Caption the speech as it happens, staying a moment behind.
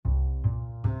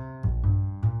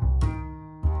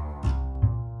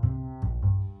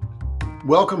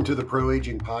Welcome to the Pro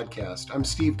Aging Podcast. I'm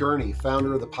Steve Gurney,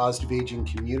 founder of the Positive Aging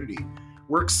Community.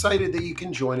 We're excited that you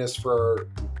can join us for our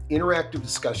interactive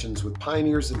discussions with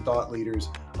pioneers and thought leaders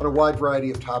on a wide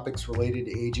variety of topics related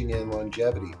to aging and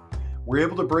longevity. We're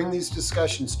able to bring these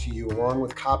discussions to you along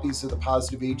with copies of the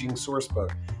Positive Aging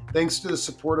Sourcebook, thanks to the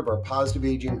support of our Positive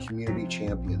Aging Community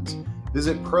champions.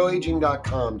 Visit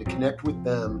proaging.com to connect with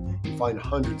them and find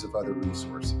hundreds of other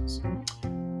resources.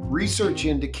 Research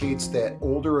indicates that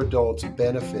older adults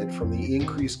benefit from the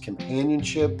increased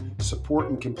companionship, support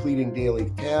in completing daily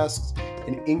tasks,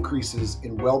 and increases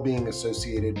in well-being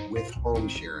associated with home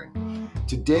sharing.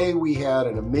 Today, we had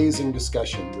an amazing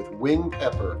discussion with Wing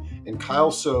Pepper and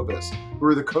Kyle Sobis, who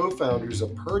are the co-founders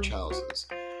of Perch houses.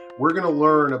 We're going to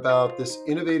learn about this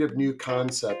innovative new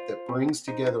concept that brings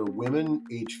together women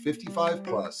age 55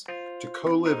 plus to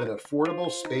co-live in affordable,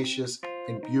 spacious,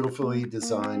 and beautifully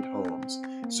designed homes.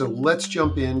 So let's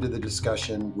jump into the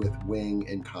discussion with Wing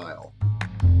and Kyle.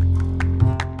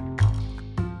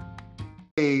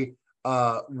 Today,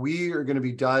 we are going to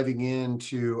be diving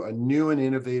into a new and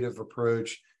innovative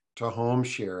approach to home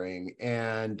sharing.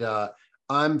 And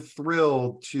I'm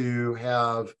thrilled to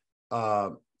have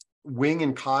Wing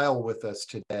and Kyle with us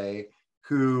today,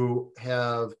 who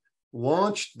have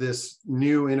launched this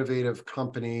new innovative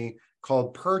company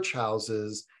called Perch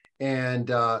Houses. And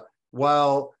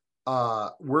while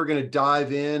we're going to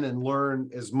dive in and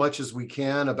learn as much as we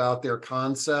can about their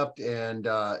concept and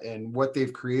what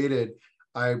they've created,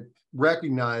 I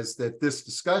recognize that this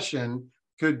discussion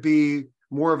could be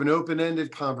more of an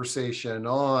open-ended conversation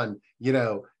on,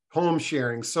 home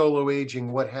sharing, solo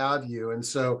aging, what have you. And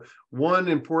so one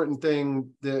important thing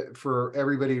that for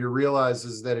everybody to realize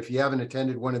is that if you haven't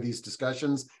attended one of these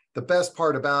discussions, the best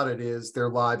part about it is they're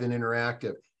live and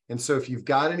interactive. And so if you've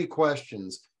got any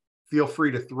questions, feel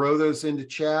free to throw those into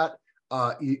chat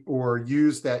or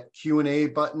use that Q&A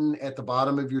button at the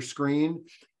bottom of your screen.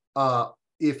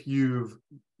 If you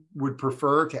would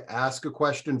prefer to ask a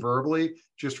question verbally,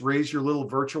 just raise your little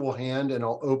virtual hand and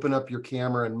I'll open up your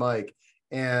camera and mic.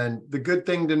 And the good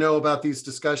thing to know about these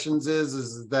discussions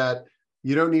is that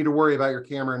you don't need to worry about your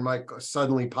camera and mic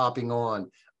suddenly popping on.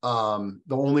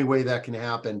 The only way that can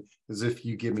happen is if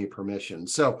you give me permission.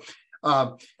 So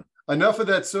enough of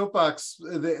that soapbox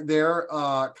there.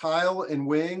 Kyle and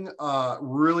Wing,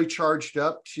 really charged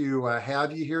up to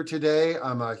have you here today.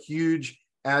 I'm a huge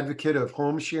advocate of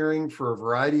home sharing for a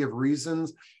variety of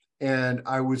reasons. And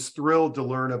I was thrilled to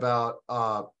learn about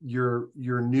your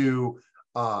new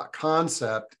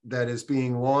concept that is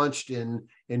being launched in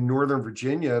Northern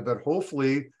Virginia, but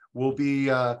hopefully will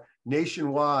be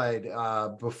nationwide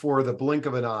before the blink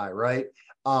of an eye, right?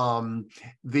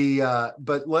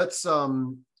 But let's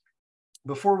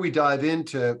before we dive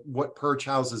into what Perch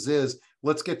Houses is,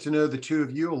 let's get to know the two of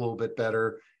you a little bit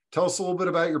better. Tell us a little bit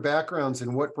about your backgrounds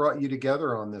and what brought you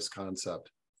together on this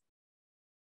concept.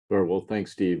 Sure. Well,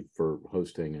 thanks, Steve, for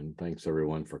hosting, and thanks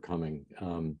everyone for coming.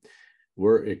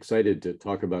 We're excited to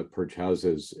talk about Perch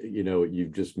Houses.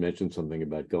 You've just mentioned something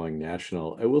about going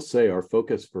national. I will say our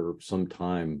focus for some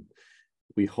time,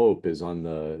 we hope, is on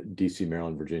the DC,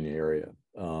 Maryland, Virginia area.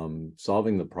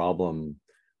 Solving the problem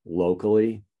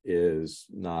locally is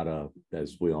not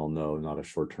as we all know, not a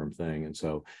short-term thing. And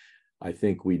so I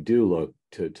think we do look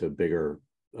to bigger,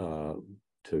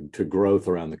 to growth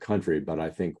around the country, but I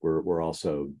think we're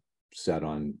also set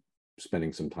on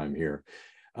spending some time here.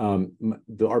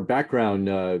 Our background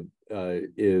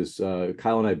is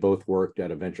Kyle and I both worked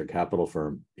at a venture capital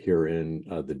firm here in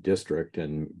the district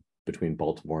and between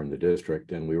Baltimore and the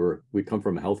district. And we come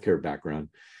from a healthcare background.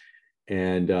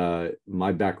 And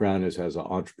my background is as an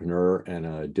entrepreneur and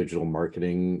a digital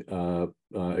marketing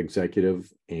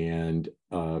executive. And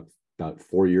about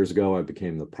 4 years ago, I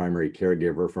became the primary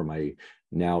caregiver for my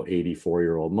now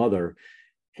 84-year-old mother,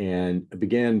 and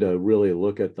began to really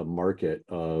look at the market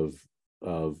of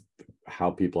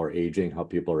how people are aging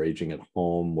at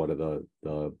home. What are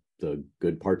the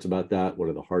good parts about that? What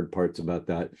are the hard parts about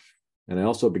that? And I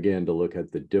also began to look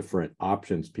at the different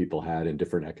options people had in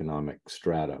different economic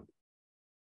strata.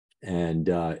 And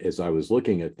as I was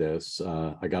looking at this,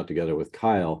 I got together with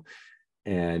Kyle,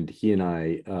 and he and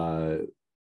I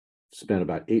spent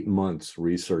about 8 months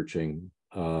researching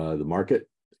the market,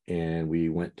 and we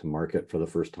went to market for the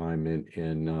first time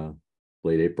in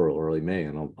late April, early May,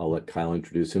 and I'll let Kyle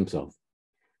introduce himself.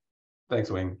 Thanks,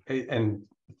 Wing, and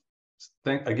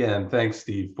thanks,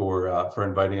 Steve, for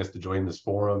inviting us to join this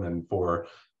forum and for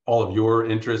all of your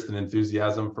interest and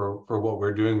enthusiasm for what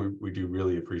we're doing. We do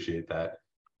really appreciate that.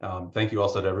 Thank you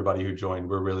also to everybody who joined.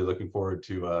 We're really looking forward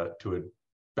to a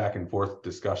back and forth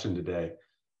discussion today.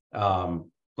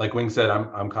 like Wing said,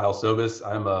 I'm Kyle Sovis.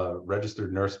 I'm a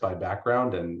registered nurse by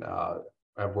background, and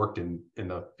I've worked in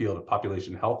the field of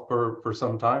population health for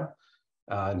some time.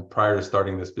 And prior to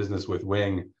starting this business with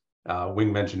Wing,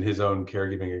 Wing mentioned his own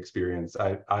caregiving experience.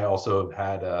 I also have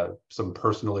had some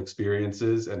personal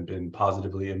experiences and been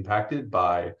positively impacted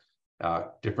by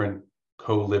different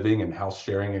co-living and house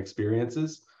sharing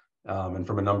experiences, and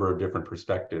from a number of different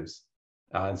perspectives.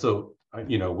 And so,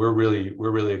 we're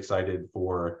really excited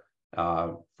for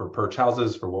Perch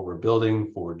Houses, for what we're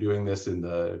building, for doing this in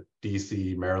the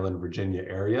DC, Maryland, Virginia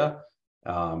area.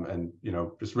 And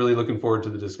just really looking forward to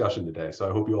the discussion today. So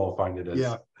I hope you all find it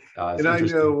as and I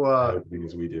know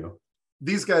as we do.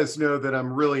 These guys know that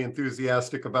I'm really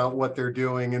enthusiastic about what they're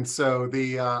doing, and so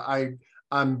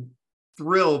I'm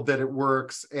thrilled that it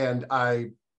works, and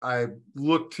I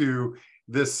look to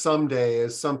this someday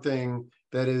as something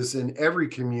that is in every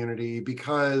community,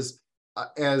 because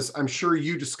as I'm sure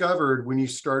you discovered when you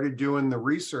started doing the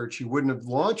research, you wouldn't have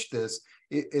launched this.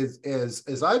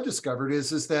 As I've discovered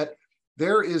is that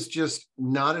there is just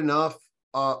not enough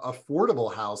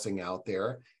affordable housing out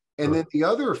there. And then the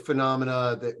other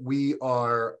phenomena that we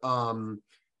are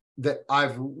that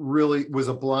I've really was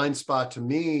a blind spot to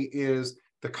me is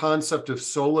the concept of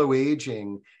solo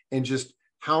aging, and just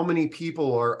how many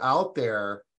people are out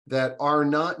there that are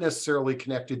not necessarily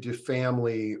connected to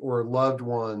family or loved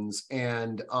ones,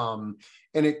 and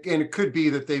it could be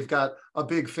that they've got a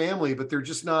big family, but they're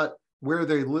just not where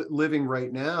they're living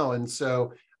right now. And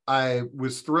so I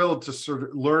was thrilled to sort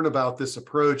of learn about this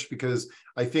approach, because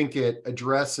I think it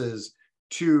addresses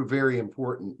two very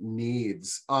important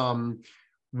needs.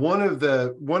 One of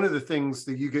the things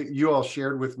that you all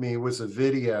shared with me was a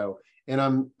video,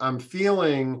 and I'm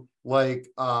feeling like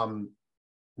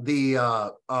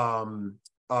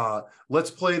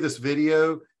let's play this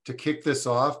video to kick this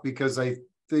off, because I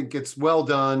think it's well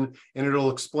done and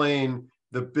it'll explain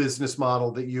the business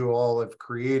model that you all have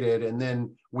created, and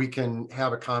then we can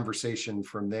have a conversation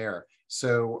from there.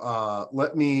 So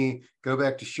let me go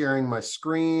back to sharing my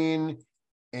screen,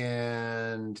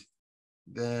 and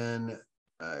then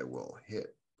I will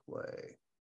hit play.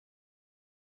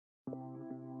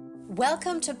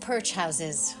 Welcome to Perch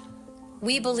Houses.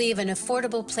 We believe an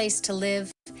affordable place to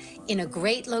live in a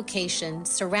great location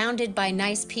surrounded by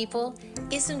nice people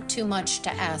isn't too much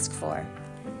to ask for.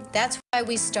 That's why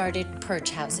we started Perch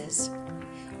Houses.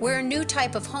 We're a new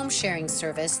type of home sharing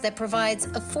service that provides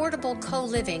affordable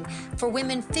co-living for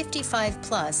women 55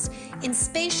 plus in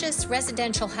spacious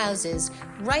residential houses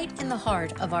right in the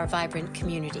heart of our vibrant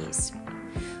communities.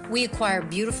 We acquire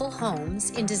beautiful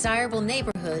homes in desirable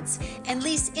neighborhoods and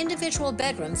lease individual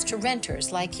bedrooms to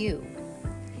renters like you.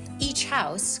 Each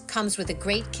house comes with a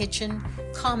great kitchen,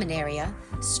 common area,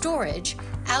 storage,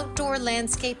 outdoor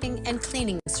landscaping, and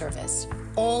cleaning service,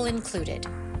 all included.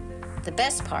 The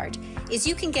best part is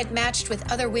you can get matched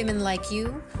with other women like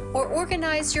you or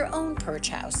organize your own Perch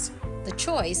house. The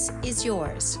choice is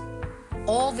yours.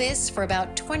 All this for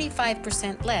about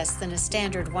 25% less than a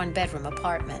standard one-bedroom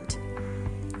apartment.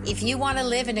 If you want to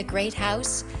live in a great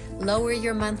house, lower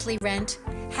your monthly rent,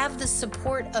 have the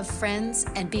support of friends,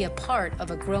 and be a part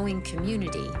of a growing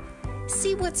community,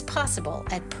 see what's possible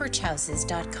at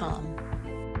perchhouses.com.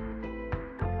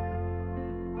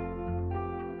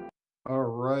 All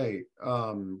right.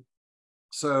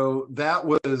 So that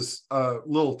was a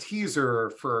little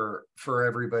teaser for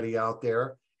everybody out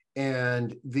there,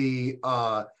 and the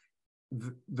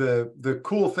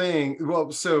cool thing.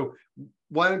 Well, so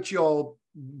why don't you all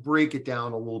break it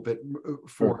down a little bit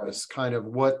for us, kind of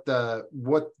what the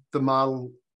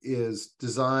model is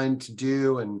designed to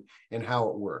do and how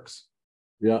it works?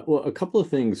 Yeah, well, a couple of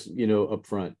things, up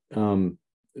front.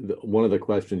 One of the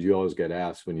questions you always get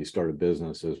asked when you start a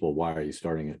business is, well, why are you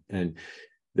starting it? And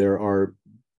there are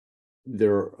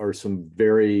some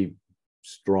very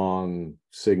strong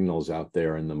signals out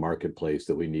there in the marketplace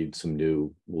that we need some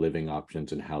new living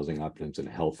options and housing options and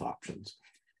health options.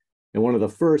 And one of the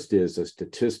first is a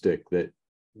statistic that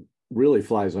really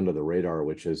flies under the radar,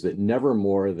 which is that never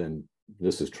more than,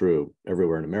 this is true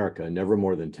everywhere in America, never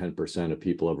more than 10% of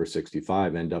people over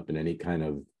 65 end up in any kind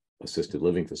of assisted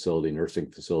living facility, nursing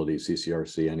facility,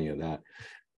 CCRC, any of that.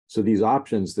 So these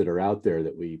options that are out there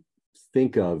that we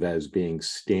think of as being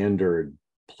standard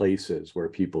places where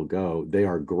people go, they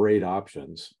are great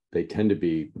options. They tend to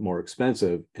be more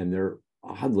expensive, and they're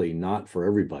oddly not for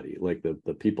everybody. Like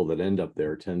the people that end up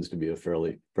there tends to be a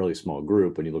fairly small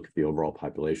group when you look at the overall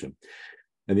population.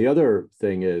 And the other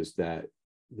thing is that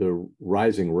the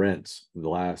rising rents the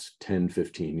last 10,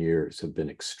 15 years have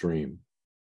been extreme,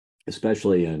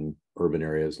 especially in urban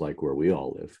areas like where we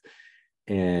all live.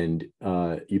 And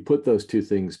you put those two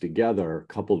things together,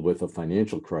 coupled with a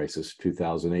financial crisis,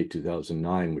 2008,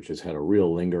 2009, which has had a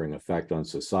real lingering effect on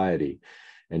society.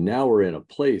 And now we're in a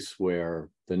place where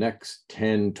the next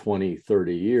 10, 20,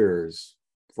 30 years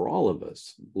for all of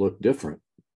us look different,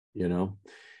 you know?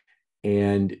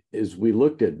 And as we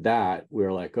looked at that, we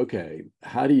were like, okay,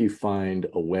 how do you find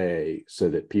a way so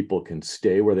that people can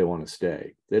stay where they want to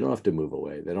stay? They don't have to move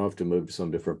away. They don't have to move to some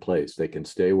different place. They can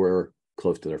stay where,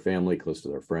 close to their family, close to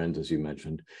their friends, as you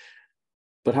mentioned.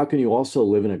 But how can you also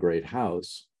live in a great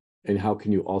house? And how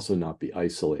can you also not be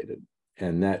isolated?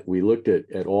 And that we looked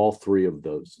at all three of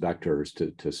those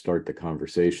vectors to start the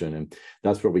conversation. And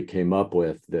that's where we came up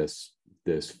with this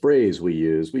phrase we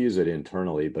use it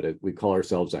internally, but we call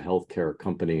ourselves a healthcare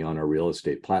company on a real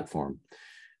estate platform,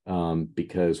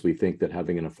 because we think that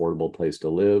having an affordable place to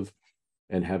live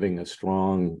and having a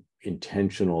strong,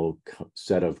 intentional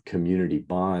set of community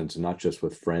bonds, not just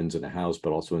with friends in a house,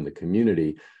 but also in the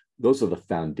community, those are the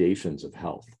foundations of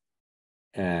health.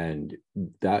 And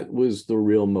that was the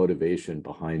real motivation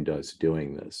behind us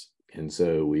doing this. And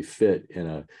so we fit in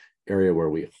an area where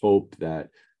we hope that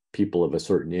people of a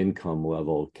certain income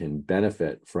level can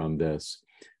benefit from this,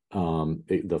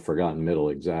 the forgotten middle,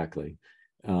 exactly.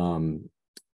 And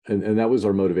that was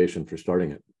our motivation for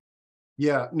starting it.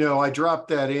 Yeah, no, I dropped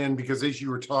that in because as you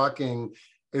were talking,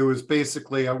 it was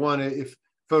basically, I want to, if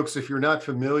you're not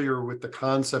familiar with the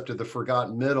concept of the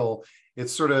forgotten middle,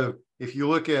 it's sort of, if you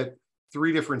look at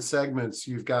three different segments,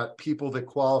 you've got people that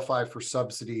qualify for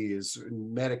subsidies,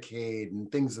 and Medicaid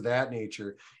and things of that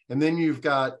nature. And then you've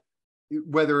got,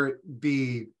 whether it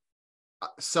be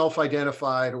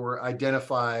self-identified or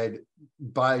identified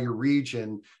by your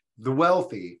region, the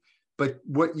wealthy. But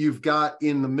what you've got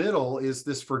in the middle is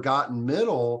this forgotten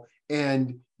middle.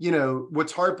 And, you know,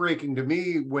 what's heartbreaking to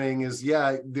me, Wing, is,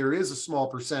 yeah, there is a small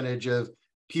percentage of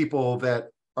people that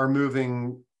are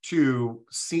moving to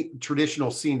traditional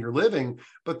senior living,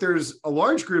 but there's a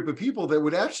large group of people that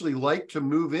would actually like to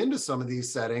move into some of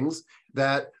these settings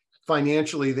that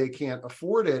financially they can't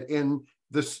afford it. And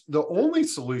the only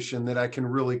solution that I can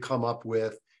really come up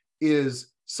with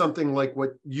is something like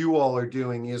what you all are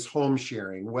doing, is home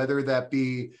sharing, whether that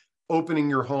be opening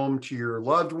your home to your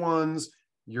loved ones,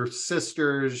 your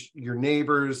sisters, your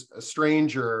neighbors, a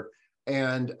stranger.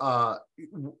 And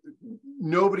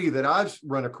nobody that I've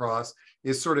run across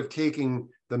is sort of taking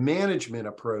the management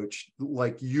approach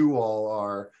like you all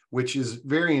are, which is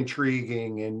very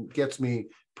intriguing and gets me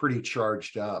pretty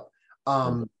charged up.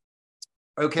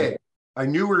 Okay, I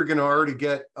knew we were going to already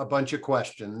get a bunch of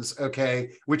questions,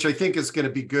 okay, which I think is going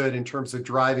to be good in terms of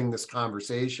driving this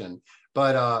conversation.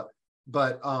 But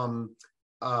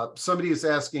somebody is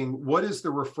asking, what is the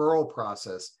referral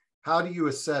process? How do you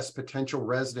assess potential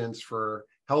residents for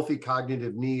healthy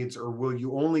cognitive needs, or will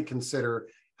you only consider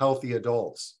healthy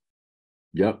adults?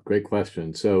 Yep, great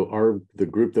question. So the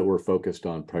group that we're focused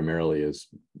on primarily is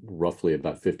roughly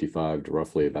about 55 to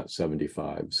roughly about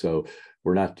 75. So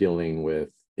we're not dealing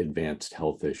with advanced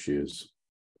health issues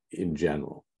in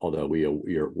general, although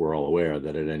we're all aware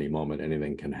that at any moment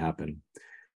anything can happen.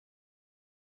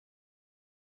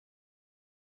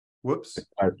 Whoops.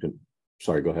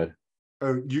 Sorry, go ahead.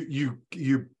 Oh,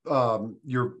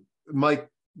 your mic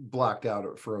blacked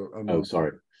out for a moment. Oh,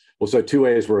 sorry. Well, so two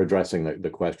ways we're addressing the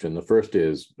question. The first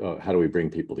is, how do we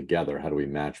bring people together? How do we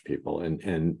match people?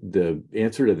 And the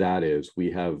answer to that is,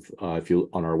 we have,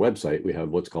 on our website, we have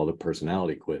what's called a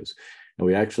personality quiz. And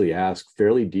we actually ask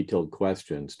fairly detailed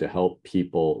questions to help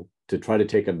people, to try to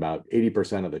take about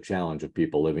 80% of the challenge of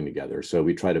people living together. So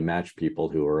we try to match people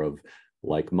who are of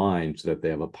like mind so that they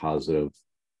have a positive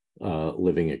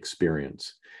living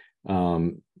experience.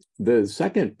 The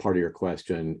second part of your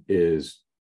question is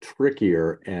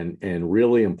trickier and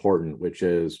really important, which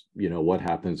is, what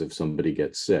happens if somebody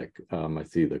gets sick? I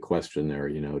see the question there,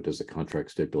 does the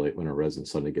contract stipulate when a resident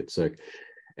suddenly gets sick?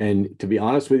 And to be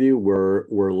honest with you,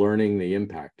 we're learning the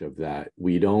impact of that.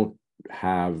 We don't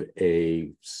have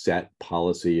a set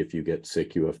policy. If you get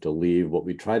sick, you have to leave. What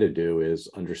we try to do is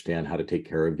understand how to take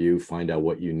care of you, find out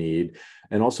what you need,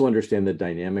 and also understand the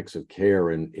dynamics of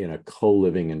care in a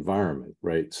co-living environment,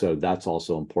 right? So that's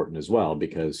also important as well,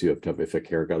 because you have to, if a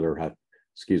caregiver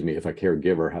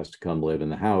has to come live in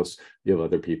the house, you have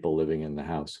other people living in the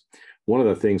house. One of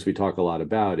the things we talk a lot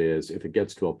about is, if it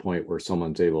gets to a point where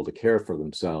someone's able to care for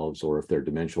themselves, or if they're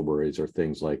dementia worries or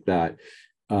things like that,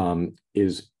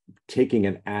 is taking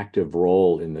an active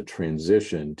role in the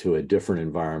transition to a different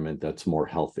environment that's more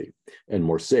healthy and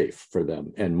more safe for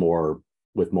them, and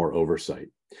with more oversight.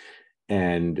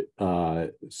 And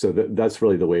so that's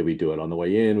really the way we do it. On the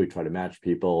way in, we try to match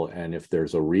people. And if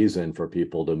there's a reason for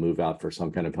people to move out for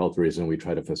some kind of health reason, we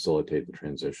try to facilitate the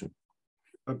transition.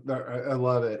 I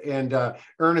love it. And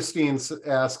Ernestine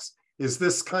asks, is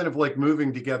this kind of like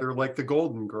moving together like the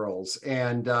Golden Girls?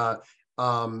 And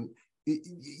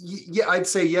yeah, I'd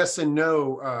say yes and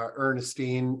no,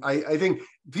 Ernestine. I think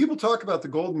people talk about the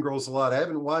Golden Girls a lot. I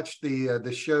haven't watched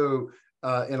the show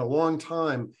in a long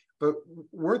time, but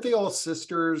weren't they all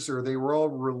sisters, or they were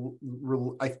all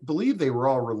I believe they were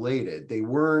all related. They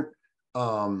weren't.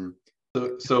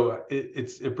 So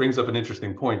it brings up an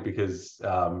interesting point, because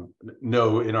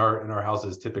no, in our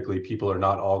houses typically people are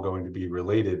not all going to be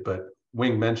related, but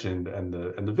Wing mentioned and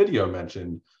the video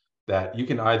mentioned that you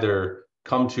can either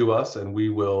come to us and we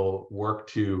will work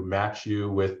to match you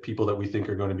with people that we think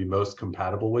are going to be most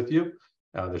compatible with you,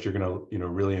 that you're going to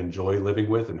really enjoy living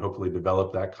with and hopefully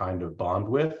develop that kind of bond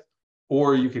with.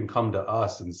 Or you can come to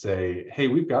us and say, hey,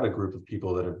 we've got a group of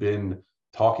people that have been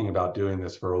talking about doing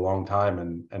this for a long time,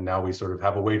 and now we sort of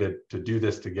have a way to do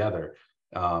this together,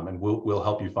 and we'll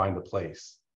help you find a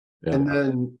place. Yeah. And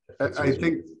then I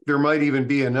think there might even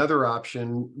be another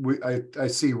option. I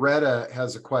see Retta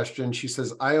has a question. She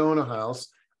says, I own a house.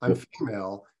 I'm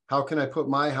female. How can I put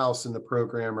my house in the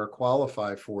program or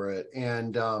qualify for it?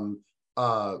 And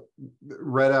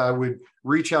Retta, I would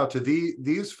reach out to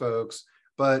these folks,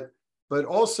 but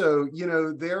also,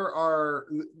 there are,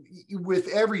 with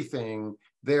everything,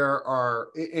 there are,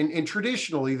 and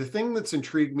traditionally, the thing that's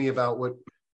intrigued me about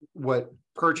what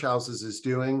Perch Houses is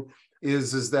doing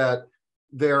is that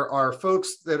there are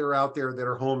folks that are out there that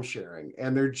are home sharing,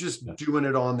 and they're just doing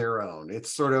it on their own.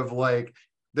 It's sort of like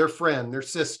their friend, their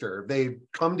sister, they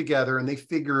come together and they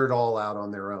figure it all out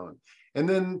on their own. And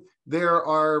then there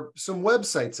are some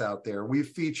websites out there. We've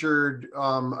featured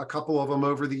a couple of them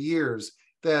over the years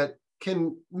that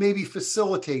can maybe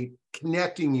facilitate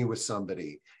connecting you with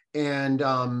somebody. And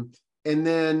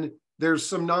then there's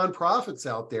some nonprofits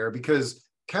out there, because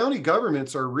county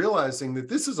governments are realizing that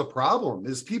this is a problem,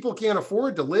 is people can't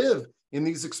afford to live in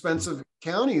these expensive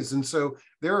counties. And so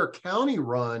there are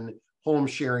county-run home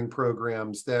sharing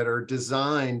programs that are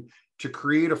designed to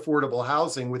create affordable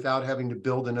housing without having to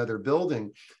build another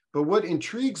building. But what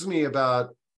intrigues me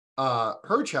about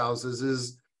Perch Houses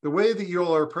is the way that you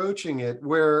all are approaching it,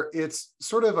 where it's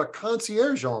sort of a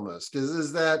concierge almost,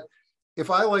 is that if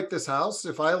I like this house,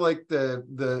 if I like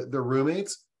the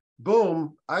roommates,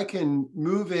 boom, I can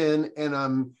move in,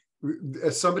 and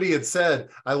as somebody had said,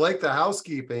 I like the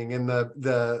housekeeping and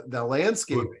the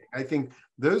landscaping. I think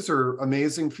those are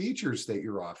amazing features that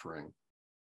you're offering.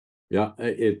 Yeah,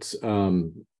 it's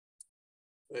I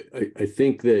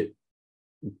think that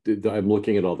I'm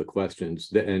looking at all the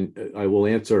questions, and I will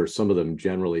answer some of them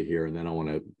generally here, and then I want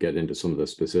to get into some of the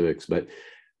specifics. But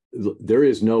there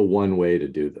is no one way to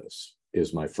do this,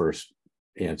 is my first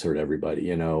answer to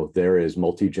everybody. There is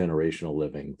multi-generational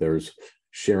living. There's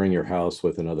sharing your house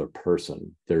with another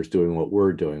person. There's doing what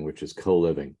we're doing, which is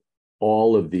co-living.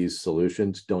 All of these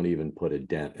solutions don't even put a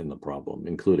dent in the problem,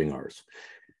 including ours.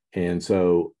 And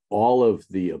so all of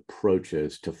the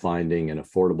approaches to finding an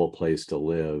affordable place to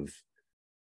live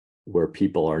where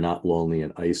people are not lonely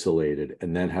and isolated,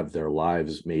 and then have their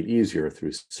lives made easier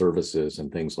through services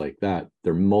and things like that,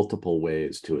 there are multiple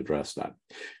ways to address that.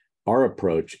 Our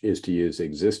approach is to use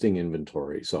existing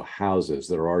inventory, so houses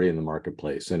that are already in the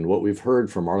marketplace. And what we've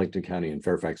heard from Arlington County and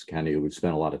Fairfax County, who we've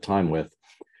spent a lot of time with,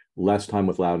 less time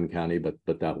with Loudoun County, but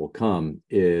that will come,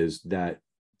 is that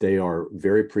they are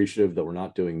very appreciative that we're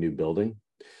not doing new building,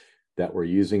 that we're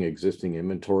using existing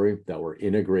inventory, that we're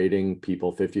integrating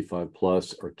people 55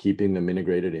 plus, or keeping them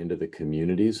integrated into the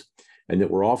communities, and that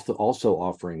we're also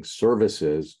offering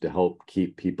services to help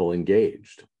keep people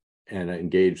engaged. And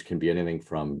engaged can be anything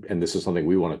from, and this is something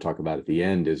we want to talk about at the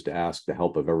end, is to ask the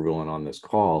help of everyone on this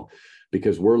call,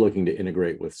 because we're looking to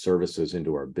integrate with services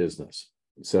into our business.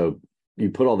 So you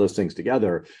put all those things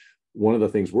together. One of the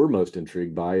things we're most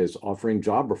intrigued by is offering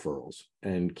job referrals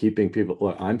and keeping people.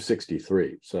 Look, I'm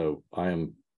 63, so I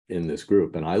am in this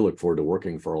group, and I look forward to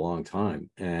working for a long time.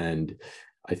 And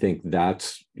I think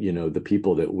that's, the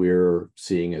people that we're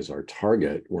seeing as our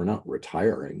target. We're not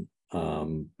retiring. We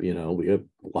have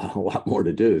a lot more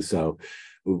to do. So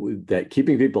that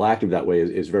keeping people active that way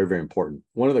is very, very important.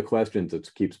 One of the questions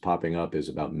that keeps popping up is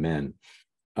about men.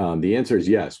 The answer is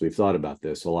yes. We've thought about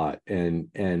this a lot. And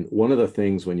one of the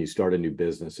things when you start a new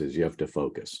business is you have to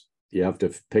focus. You have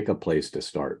to pick a place to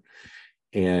start.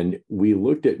 And we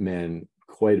looked at men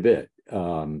quite a bit.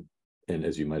 And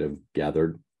as you might have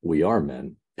gathered, we are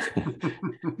men.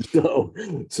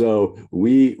 So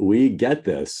we get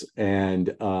this,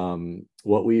 and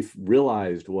what we've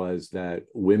realized was that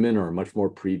women are much more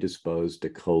predisposed to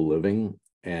co-living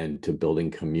and to building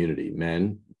community.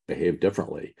 Men behave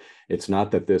differently. It's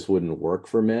not that this wouldn't work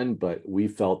for men, but we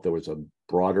felt there was a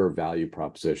broader value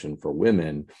proposition for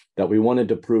women that we wanted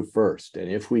to prove first. And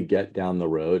if we get down the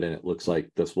road and it looks like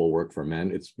this will work for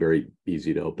men, it's very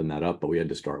easy to open that up, but we had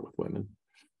to start with women.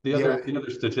 The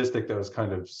other statistic that was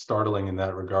kind of startling in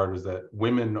that regard was that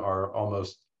women are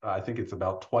almost, I think it's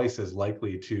about twice as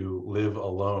likely to live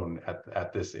alone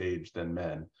at this age than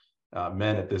men.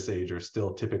 Men at this age are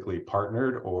still typically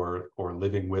partnered or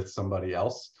living with somebody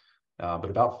else, but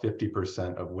about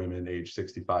 50% of women age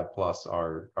 65 plus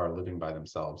are living by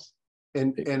themselves.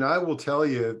 And I will tell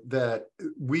you that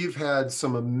we've had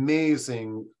some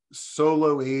amazing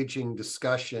solo aging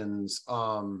discussions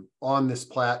on this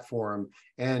platform,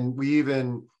 and we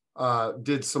even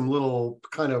did some little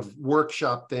kind of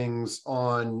workshop things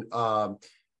on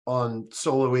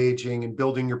solo aging and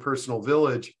building your personal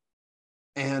village.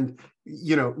 And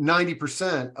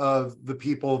 90% of the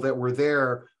people that were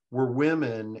there were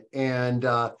women, and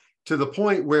to the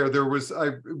point where there was I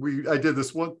did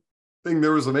this one thing.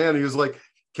 There was a man, he was like,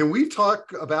 can we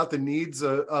talk about the needs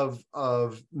of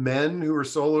men who are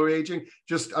solo aging?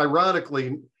 Just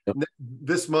ironically,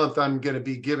 this month I'm going to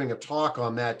be giving a talk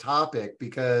on that topic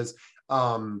because,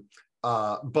 one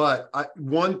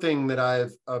thing that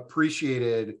I've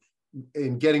appreciated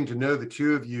in getting to know the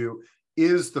two of you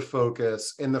is the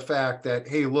focus and the fact that,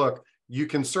 hey, look, you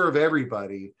can serve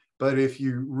everybody, but if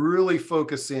you really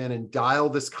focus in and dial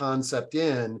this concept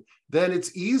in, then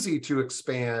it's easy to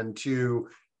expand to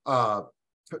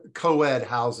co-ed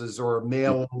houses or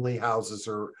male-only houses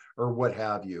or what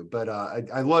have you. But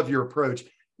I love your approach,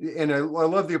 and I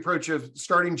love the approach of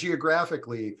starting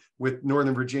geographically with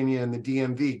Northern Virginia and the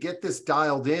DMV. Get this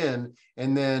dialed in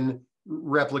and then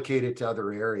replicate it to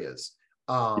other areas.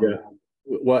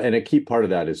 Well, and a key part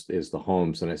of that is the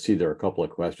homes. And I see there are a couple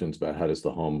of questions about how does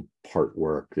the home part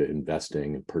work, the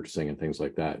investing and purchasing and things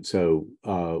like that. So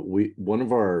one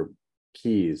of our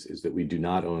keys is that we do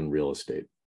not own real estate.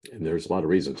 And there's a lot of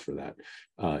reasons for that.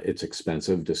 It's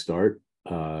expensive to start.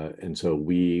 And so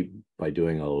by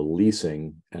doing a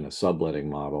leasing and a subletting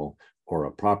model or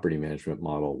a property management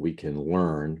model, we can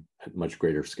learn at much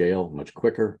greater scale, much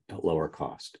quicker, at lower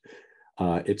cost.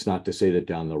 It's not to say that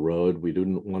down the road we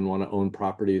don't want to own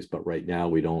properties, but right now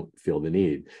we don't feel the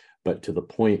need. But to the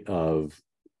point of,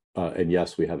 and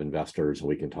yes, we have investors and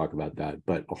we can talk about that,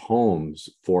 but homes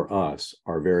for us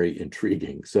are very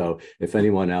intriguing. So if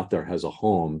anyone out there has a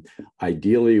home,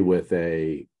 ideally with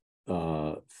a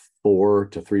 4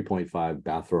 to 3.5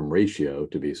 bathroom ratio,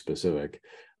 to be specific,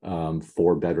 4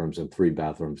 bedrooms and 3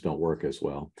 bathrooms don't work as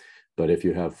well. But if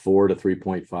you have 4 to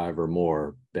 3.5 or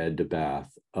more bed to bath,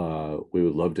 we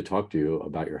would love to talk to you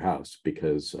about your house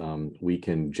because we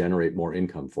can generate more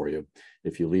income for you.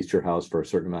 If you lease your house for a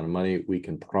certain amount of money, we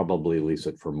can probably lease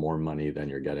it for more money than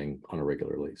you're getting on a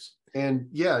regular lease. And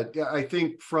yeah, I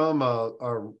think from a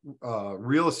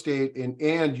real estate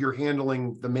and you're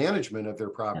handling the management of their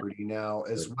property now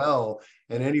as well.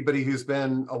 And anybody who's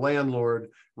been a landlord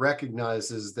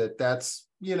recognizes that that's,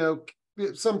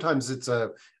 sometimes it's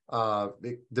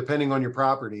depending on your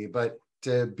property, but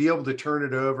to be able to turn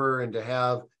it over and to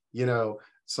have,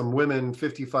 some women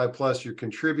 55 plus, you're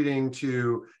contributing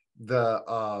to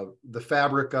the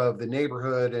fabric of the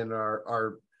neighborhood and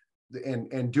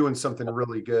and doing something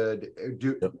really good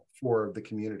for the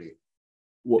community.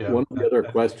 One of the other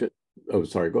questions. Oh,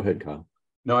 sorry. Go ahead, Kyle.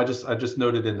 No, I just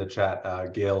noted in the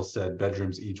chat, Gail said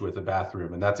bedrooms each with a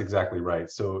bathroom, and that's exactly right.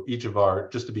 So each of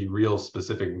just to be real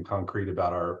specific and concrete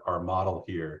about our model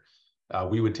here,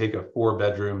 we would take a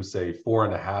 4-bedroom, say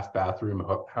 4.5 bathroom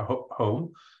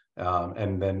home,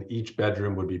 and then each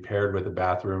bedroom would be paired with a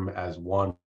bathroom as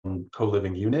one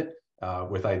co-living unit,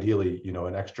 with ideally,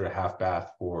 an extra half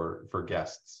bath for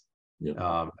guests.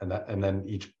 Yeah. And then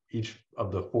each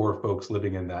of the 4 folks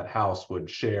living in that house would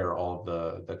share all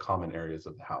of the common areas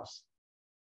of the house.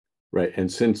 Right. And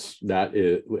since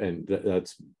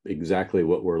that's exactly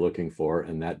what we're looking for,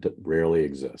 and that rarely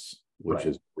exists, which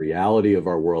is reality of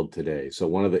our world today. So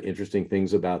one of the interesting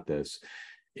things about this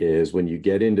is when you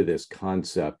get into this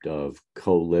concept of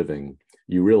co-living,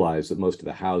 you realize that most of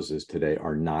the houses today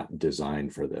are not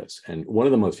designed for this. And one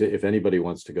of the most, if anybody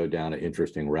wants to go down an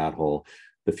interesting rat hole,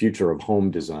 the future of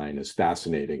home design is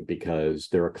fascinating because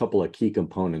there are a couple of key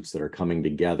components that are coming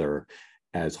together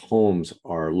as homes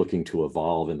are looking to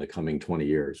evolve in the coming 20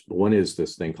 years. One is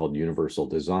this thing called universal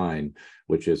design,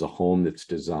 which is a home that's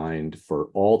designed for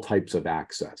all types of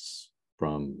access,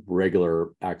 from regular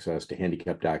access to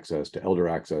handicapped access to elder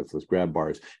access with grab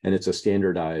bars, and it's a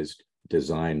standardized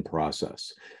design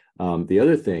process. The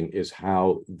other thing is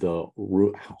how the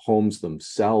homes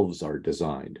themselves are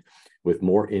designed with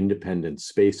more independent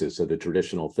spaces. So the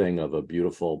traditional thing of a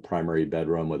beautiful primary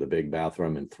bedroom with a big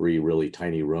bathroom and 3 really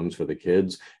tiny rooms for the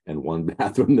kids and 1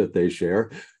 bathroom that they share,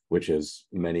 which is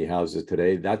many houses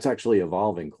today, that's actually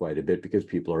evolving quite a bit because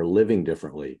people are living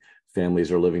differently.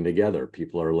 Families are living together.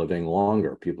 People are living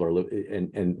longer. People are living,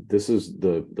 and this is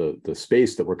the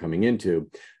space that we're coming into.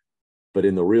 But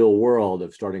in the real world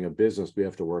of starting a business, we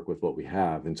have to work with what we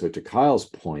have. And so to Kyle's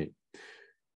point,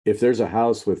 if there's a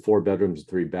house with 4 bedrooms and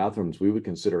 3 bathrooms, we would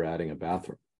consider adding a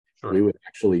bathroom. Sure. We would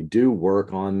actually do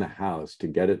work on the house to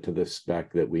get it to the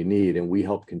spec that we need. And we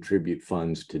help contribute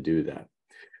funds to do that.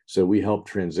 So we help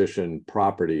transition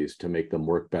properties to make them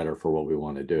work better for what we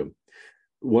want to do.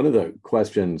 One of the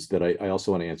questions that I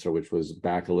also want to answer, which was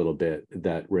back a little bit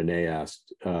that Renee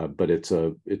asked, but it's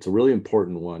a really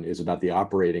important one, is about the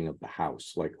operating of the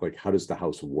house. Like how does the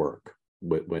house work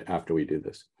after we do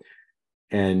this?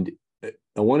 And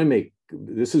I want to make,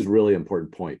 this is really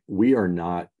important point. We are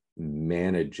not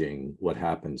managing what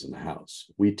happens in the house.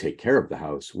 We take care of the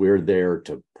house. We're there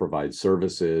to provide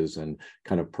services and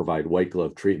kind of provide white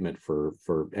glove treatment for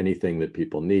anything that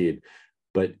people need.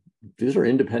 But these are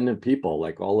independent people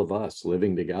like all of us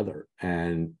living together,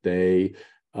 and they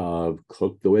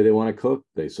cook the way they want to cook.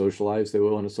 They socialize the way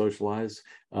they want to socialize.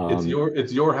 It's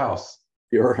your house.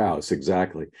 Your house,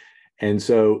 exactly. And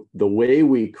so the way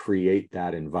we create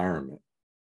that environment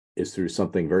is through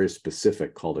something very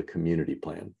specific called a community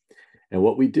plan. And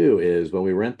what we do is when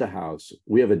we rent the house,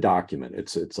 we have a document.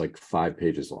 It's like 5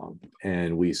 pages long.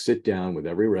 And we sit down with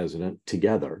every resident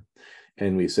together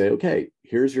and we say, okay,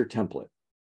 here's your template.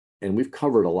 And we've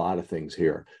covered a lot of things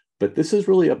here, but this is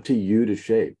really up to you to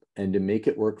shape and to make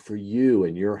it work for you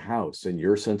and your house and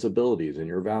your sensibilities and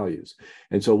your values.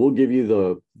 And so we'll give you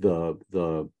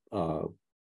the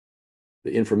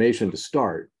information to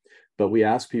start, but we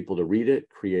ask people to read it,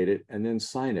 create it, and then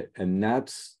sign it. And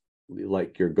that's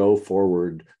like your go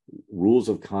forward rules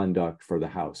of conduct for the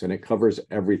house. And it covers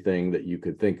everything that you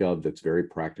could think of that's very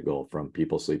practical, from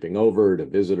people sleeping over to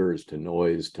visitors to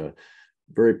noise to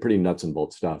pretty nuts and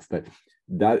bolts stuff. But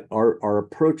that our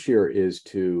approach here is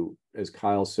to, as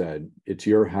Kyle said, it's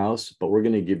your house, but we're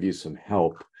going to give you some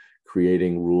help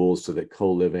creating rules so that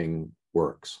co-living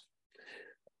works.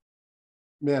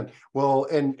 Man, well,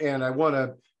 and I want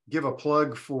to give a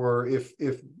plug for if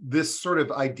this sort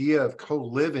of idea of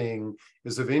co-living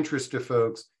is of interest to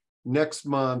folks. Next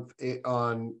month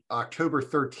on October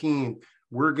 13th,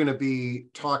 we're going to be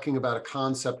talking about a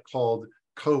concept called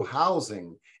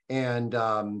co-housing. And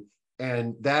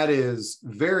that is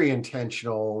very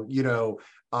intentional,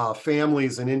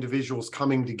 families and individuals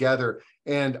coming together.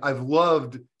 And I've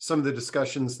loved some of the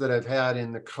discussions that I've had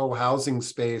in the co-housing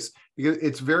space, because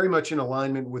it's very much in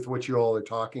alignment with what you all are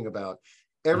talking about.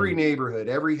 Every neighborhood,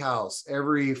 every house,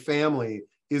 every family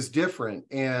is different.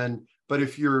 But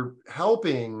if you're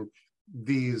helping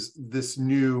this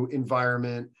new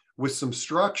environment with some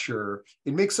structure,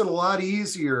 it makes it a lot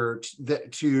easier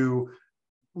to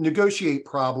negotiate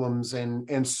problems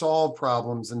and solve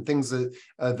problems and things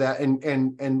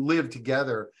and live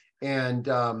together. And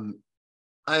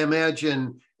I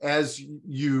imagine as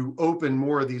you open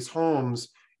more of these homes,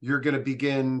 you're going to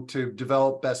begin to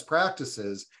develop best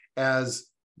practices as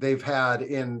they've had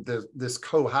in this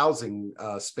co-housing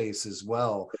space as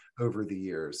well over the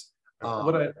years.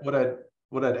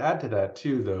 What I'd add to that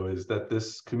too, though, is that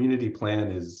this community plan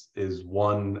is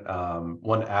one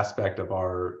aspect of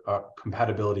our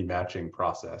compatibility matching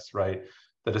process, right?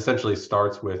 That essentially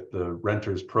starts with the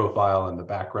renter's profile and the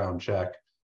background check,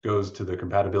 goes to the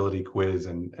compatibility quiz,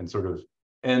 and sort of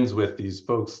ends with these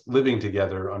folks living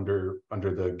together under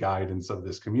the guidance of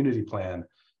this community plan.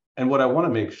 And what I want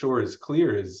to make sure is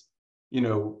clear is,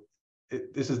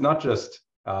 this is not just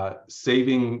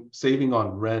saving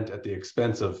on rent at the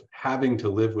expense of having to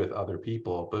live with other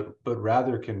people, but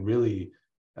rather can really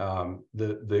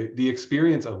the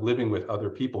experience of living with other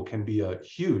people can be a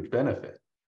huge benefit.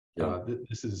 Yeah.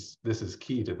 This is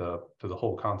key to the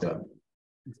whole concept.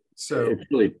 Yeah. So it's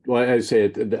really, well, I say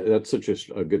that's such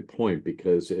a good point,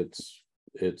 because it's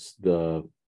the,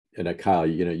 and Kyle,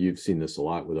 you've seen this a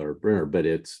lot with our Brenner, but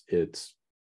it's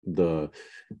the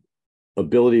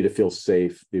ability to feel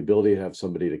safe, the ability to have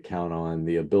somebody to count on,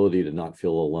 the ability to not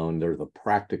feel alone. There are the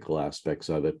practical aspects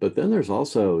of it, but then there's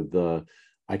also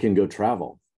I can go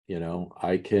travel.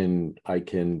 I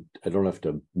don't have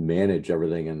to manage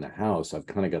everything in the house. I've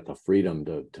kind of got the freedom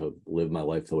to live my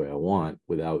life the way I want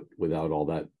without all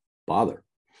that bother.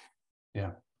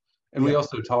 Yeah. And we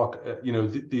also talk,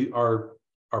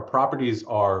 our properties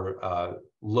are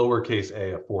lowercase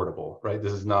a affordable, right?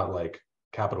 This is not like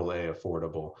capital A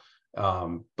affordable.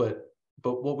 But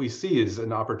what we see is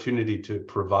an opportunity to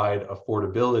provide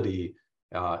affordability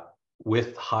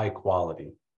with high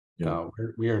quality. Yeah.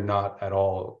 We are not at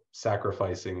all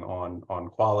sacrificing on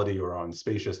quality or on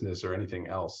spaciousness or anything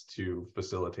else to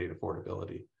facilitate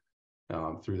affordability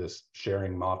through this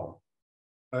sharing model.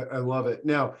 I love it.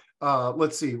 Now,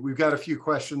 let's see. We've got a few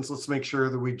questions. Let's make sure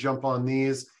that we jump on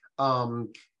these.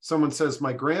 Someone says,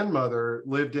 my grandmother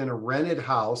lived in a rented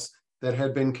house that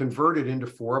had been converted into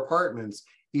 4 apartments,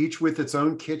 each with its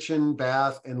own kitchen,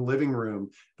 bath, and living room.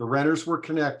 The renters were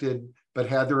connected, but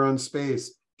had their own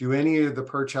space. Do any of the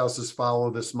Perch houses follow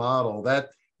this model?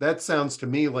 That sounds to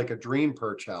me like a dream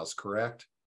Perch house, correct?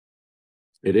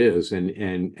 It is, and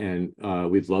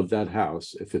we'd love that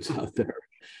house if it's out there.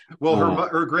 Well,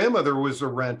 her grandmother was a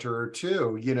renter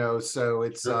too, so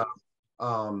it's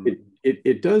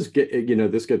it does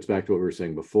get, this gets back to what we were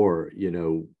saying before.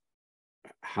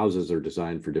 Houses are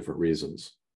designed for different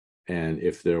reasons, and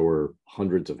if there were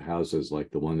hundreds of houses like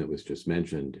the one that was just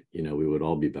mentioned, we would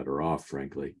all be better off,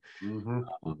 frankly.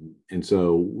 And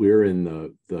so we're in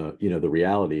the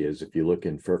reality is, if you look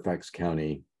in Fairfax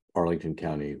County, Arlington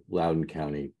County, Loudoun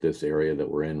County, this area that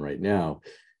we're in right now,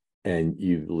 and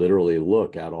you literally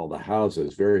look at all the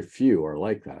houses, very few are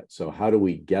like that. So how do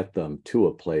we get them to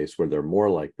a place where they're more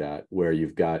like that, where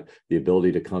you've got the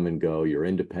ability to come and go, your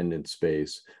independent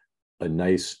space, a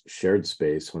nice shared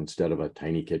space? So instead of a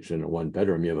tiny kitchen or 1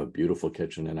 bedroom, you have a beautiful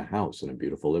kitchen and a house and a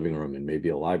beautiful living room and maybe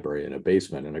a library and a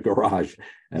basement and a garage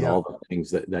and all the things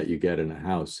that you get in a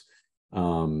house.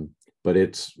 But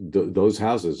it's those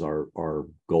houses are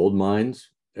gold mines,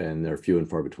 and they're few and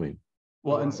far between.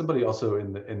 Well, and somebody also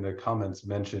in the comments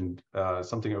mentioned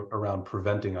something around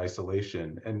preventing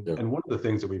isolation, and one of the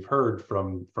things that we've heard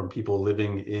from people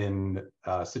living in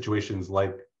situations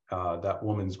like that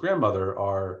woman's grandmother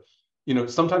are,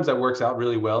 sometimes that works out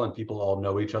really well and people all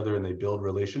know each other and they build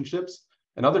relationships,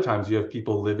 and other times you have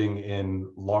people living in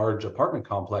large apartment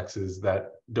complexes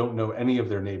that don't know any of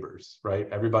their neighbors, right?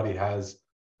 Everybody has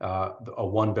a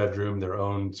 1 bedroom, their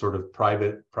own sort of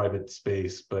private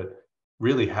space, but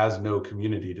really has no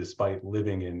community despite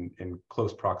living in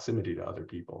close proximity to other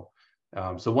people.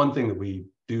 So one thing that we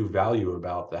do value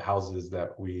about the houses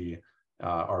that we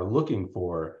are looking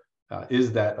for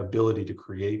is that ability to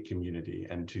create community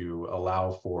and to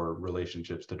allow for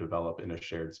relationships to develop in a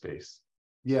shared space.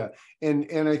 Yeah,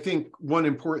 and I think one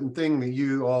important thing that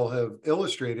you all have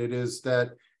illustrated is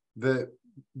that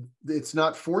it's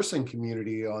not forcing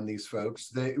community on these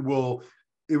folks. It will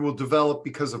develop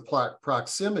because of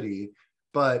proximity.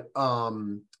 But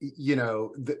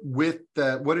with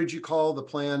what did you call the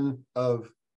plan of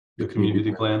the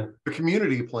community plan? The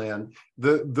community plan.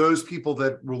 Those people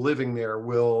that were living there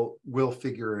will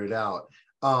figure it out.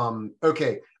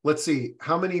 Okay, let's see.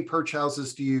 How many Perch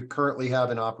houses do you currently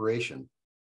have in operation?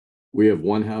 We have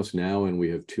 1 house now, and we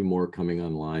have 2 more coming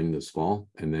online this fall,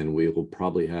 and then we will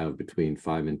probably have between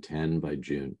 5 and 10 by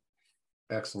June.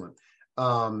 Excellent.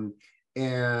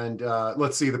 And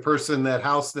let's see, that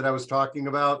house that I was talking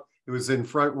about, it was in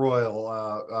Front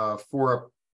Royal,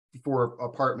 for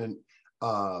apartment,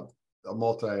 a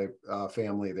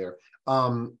multi-family there.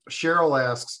 Cheryl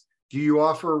asks, do you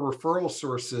offer referral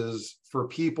sources for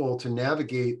people to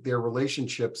navigate their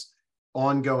relationships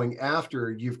ongoing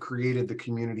after you've created the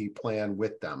community plan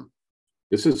with them?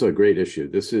 This is a great issue.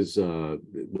 This is,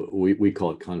 we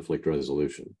call it conflict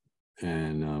resolution.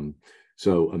 And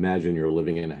so imagine you're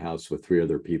living in a house with 3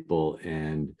 other people,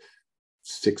 and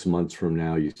 6 months from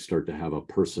now, you start to have a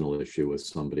personal issue with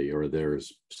somebody, or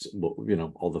there's,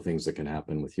 all the things that can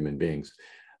happen with human beings.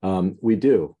 We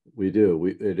do.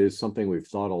 It is something we've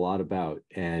thought a lot about,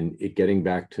 and getting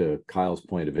back to Kyle's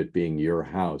point of it being your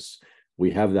house,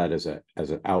 we have that as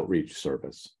an outreach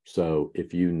service. So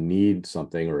if you need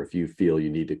something, or if you feel you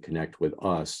need to connect with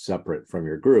us separate from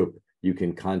your group, you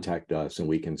can contact us and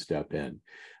we can step in.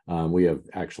 We have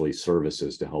actually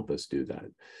services to help us do that.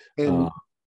 And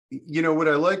what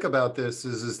I like about this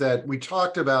is that we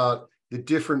talked about the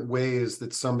different ways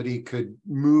that somebody could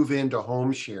move into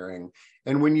home sharing.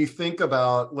 And when you think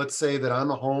about, let's say that I'm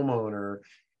a homeowner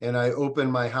and I open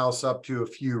my house up to a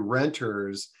few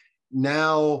renters,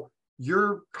 now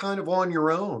you're kind of on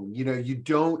your own. You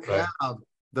don't have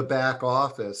the back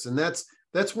office. And that's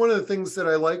one of the things that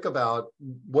I like about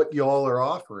what y'all are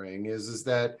offering is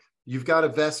that you've got a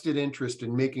vested interest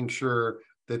in making sure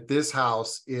that this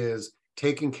house is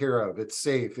taken care of, it's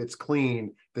safe, it's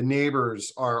clean, the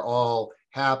neighbors are all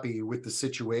happy with the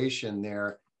situation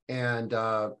there.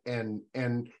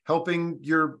 and helping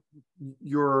your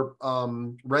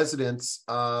residents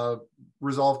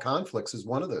resolve conflicts is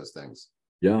one of those things.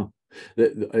 Yeah.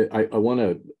 I want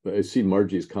to, I see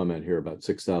Margie's comment here about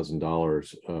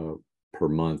 $6,000 per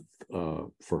month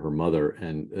for her mother,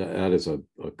 and that is a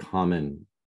common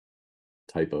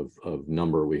type of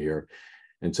number we hear.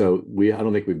 And so I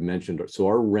don't think we've mentioned, so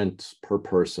our rents per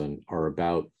person are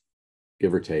about,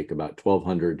 give or take, about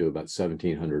 $1,200 to about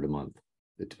 $1,700 a month.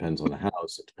 It depends on the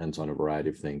house, it depends on a variety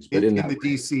of things, but in the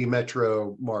DC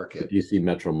metro market. The DC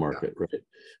metro market, yeah. Right.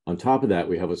 On top of that,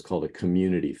 we have what's called a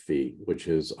community fee, which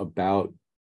is about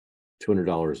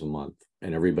 $200 a month,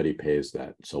 and everybody pays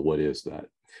that. So what is that?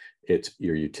 It's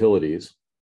your utilities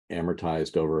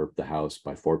amortized over the house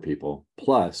by 4 people,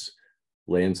 plus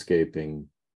landscaping,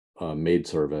 maid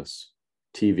service,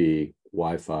 TV,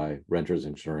 Wi-Fi, renter's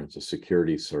insurance, a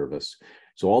security service.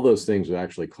 So all those things would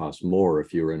actually cost more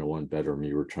if you were in a 1-bedroom,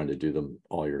 you were trying to do them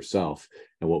all yourself.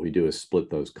 And what we do is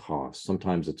split those costs.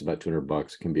 Sometimes it's about $200,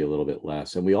 it can be a little bit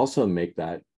less. And we also make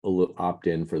that a little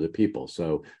opt-in for the people.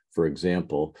 So for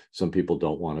example, some people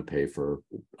don't want to pay for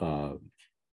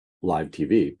live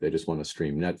TV. They just want to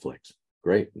stream Netflix.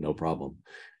 Great, no problem.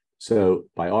 So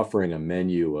by offering a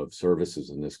menu of services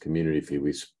in this community fee,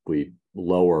 we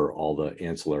lower all the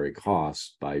ancillary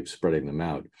costs by spreading them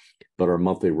out. But our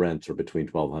monthly rents are between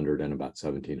 $1,200 and about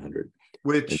 $1,700.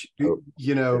 Which,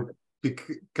 you know,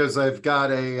 because I've got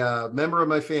a member of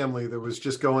my family that was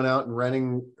just going out and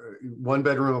renting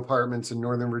 1-bedroom apartments in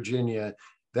Northern Virginia.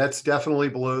 That's definitely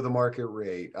below the market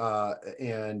rate.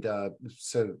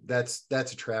 So that's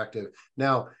attractive.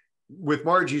 Now, with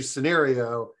Margie's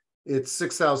scenario, it's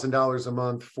 $6,000 a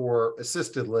month for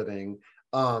assisted living.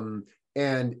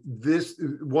 And this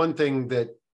one thing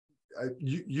that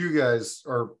you guys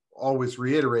are always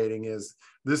reiterating is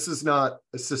this is not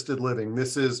assisted living.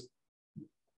 This is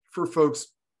for folks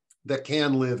that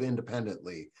can live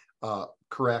independently,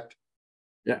 correct?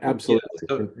 Yeah,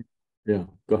 absolutely. Yeah,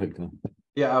 go ahead, Glenn.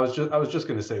 Yeah, I was just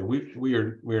going to say we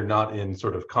are not in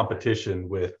sort of competition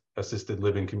with assisted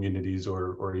living communities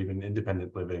or even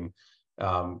independent living.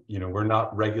 You know, we're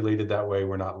not regulated that way.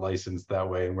 We're not licensed that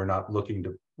way, and we're not looking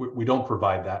to. We don't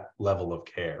provide that level of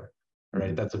care,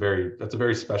 right? Mm-hmm. That's a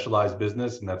very specialized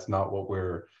business, and that's not what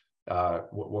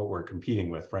we're competing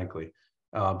with, frankly.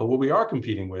 But what we are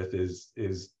competing with is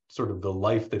sort of the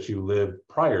life that you live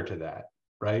prior to that,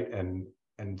 right?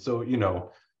 And so, you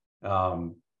know,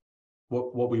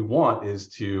 what we want is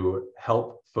to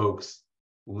help folks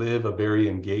live a very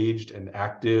engaged and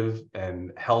active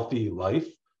and healthy life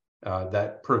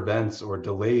that prevents or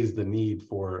delays the need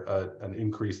for an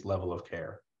increased level of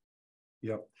care.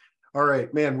 Yep. All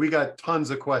right, man, we got tons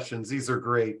of questions. These are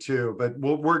great too, but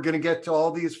we're going to get to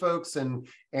all these folks, and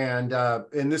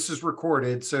this is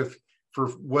recorded. So if for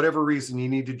whatever reason you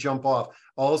need to jump off,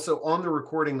 also on the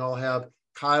recording, I'll have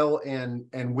Kyle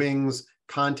and Wing's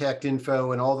contact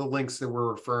info and all the links that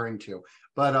we're referring to.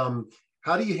 But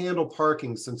how do you handle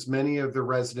parking, since many of the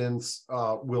residents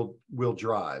will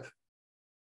drive?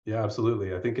 Yeah,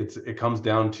 absolutely. I think it comes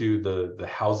down to the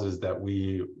houses that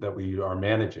we are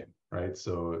managing, right?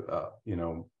 So you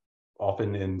know,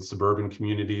 often in suburban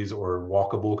communities or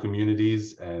walkable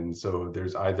communities, and so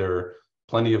there's either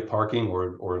plenty of parking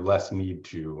or less need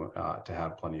to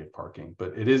have plenty of parking.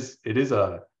 But it is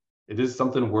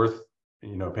something worth,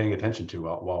 you know, paying attention to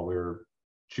while we're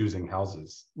choosing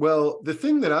houses. Well, the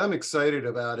thing that I'm excited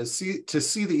about is to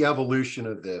see the evolution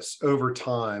of this over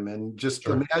time, and just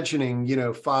sure. Imagining, you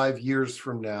know, 5 years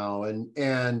from now,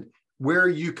 and where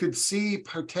you could see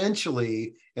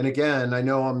potentially, and again, I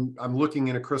know I'm looking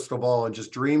in a crystal ball and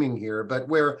just dreaming here, but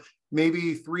where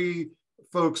maybe 3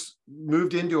 folks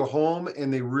moved into a home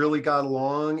and they really got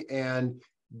along, and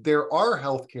there are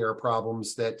healthcare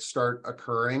problems that start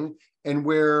occurring, and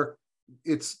where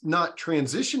it's not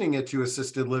transitioning it to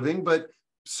assisted living, but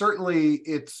certainly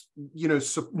it's, you know,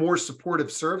 more supportive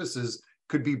services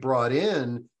could be brought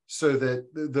in so that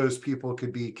those people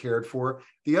could be cared for.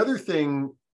 The other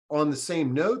thing on the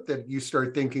same note that you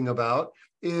start thinking about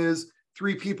is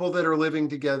 3 people that are living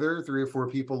together, 3 or 4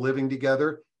 people living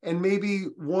together, and maybe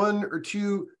 1 or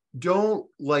 2 don't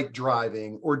like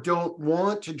driving or don't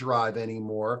want to drive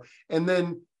anymore. And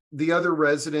then the other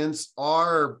residents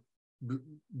are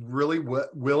really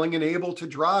willing and able to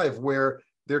drive, where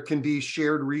there can be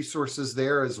shared resources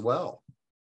there as well.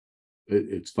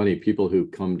 It's funny, people who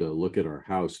come to look at our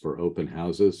house for open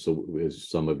houses. So as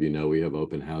some of you know, we have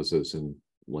open houses, and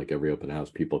like every open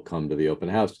house, people come to the open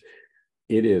house.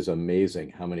 It is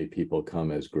amazing how many people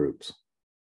come as groups.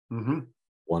 Mm-hmm.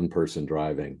 1 person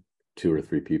driving, 2 or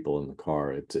 3 people in the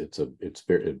car. It's a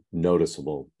very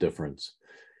noticeable difference.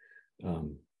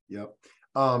 Yep.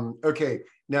 Okay.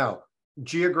 Now,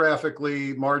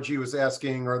 geographically, Margie was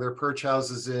asking, are there perch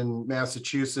houses in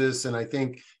Massachusetts? And I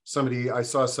think I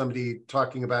saw somebody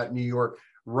talking about New York.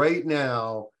 Right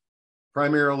now,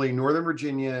 primarily Northern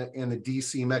Virginia and the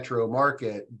DC metro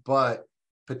market, but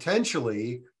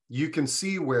potentially you can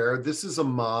see where this is a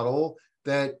model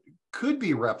that could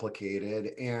be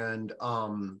replicated and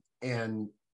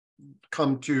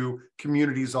come to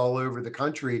communities all over the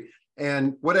country.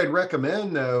 And what I'd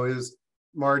recommend, though, is,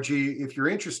 Margie, if you're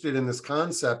interested in this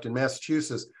concept in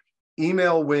Massachusetts,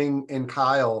 email Wing and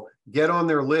Kyle, get on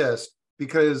their list,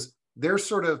 because they're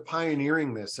sort of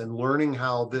pioneering this and learning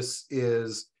how this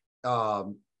is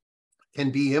can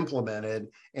be implemented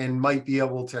and might be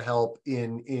able to help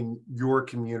in your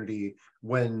community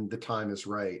when the time is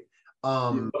right.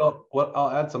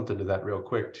 I'll add something to that real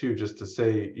quick too, just to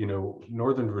say,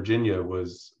 Northern Virginia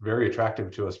was very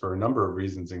attractive to us for a number of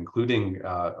reasons, including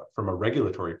from a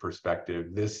regulatory perspective.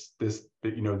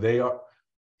 They are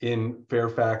in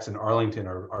Fairfax and Arlington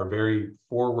are very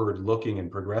forward-looking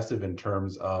and progressive in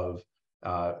terms of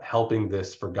helping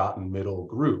this forgotten middle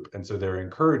group, and so they're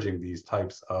encouraging these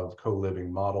types of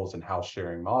co-living models and house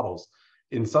sharing models.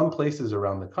 In some places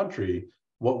around the country,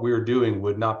 what we're doing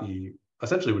would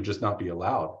just not be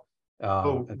allowed.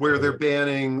 Where they're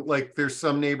banning, like there's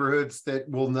some neighborhoods that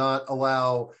will not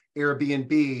allow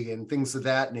Airbnb and things of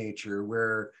that nature,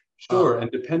 where sure,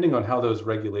 and depending on how those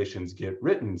regulations get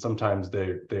written, sometimes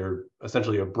they're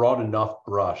essentially a broad enough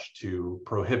brush to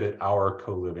prohibit our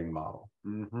co-living model.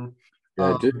 Mm-hmm.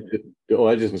 I just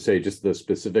want to say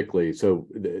specifically. So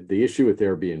the issue with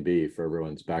Airbnb, for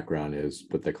everyone's background, is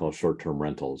what they call short-term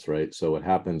rentals, right? So what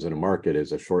happens in a market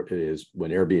is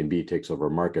when Airbnb takes over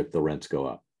a market, the rents go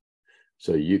up.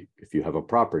 So if you have a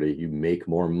property, you make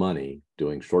more money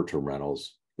doing short-term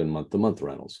rentals than month-to-month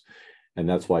rentals, and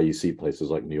that's why you see places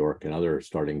like New York and others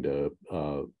starting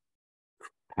to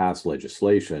pass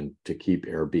legislation to keep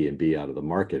Airbnb out of the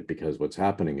market, because what's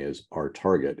happening is our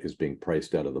target is being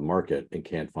priced out of the market and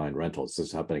can't find rentals. This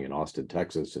is happening in Austin,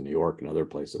 Texas, and New York and other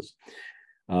places.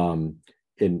 And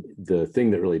the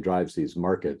thing that really drives these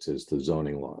markets is the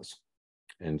zoning laws.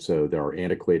 And so there are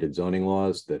antiquated zoning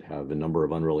laws that have a number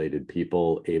of unrelated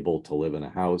people able to live in a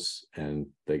house, and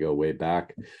they go way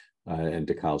back. And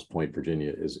to Kyle's point,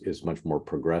 Virginia is much more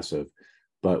progressive.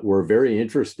 But we're very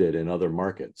interested in other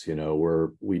markets,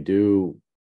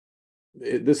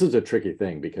 this is a tricky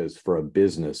thing, because for a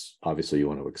business, obviously you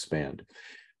want to expand.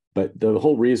 But the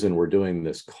whole reason we're doing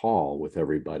this call with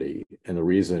everybody, and the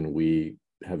reason we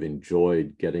have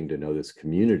enjoyed getting to know this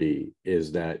community,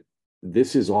 is that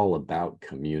this is all about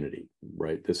community,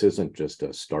 right? This isn't just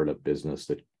a startup business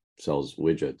that sells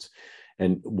widgets.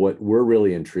 And what we're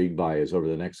really intrigued by is, over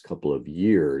the next couple of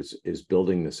years, is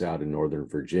building this out in Northern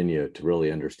Virginia to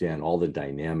really understand all the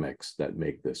dynamics that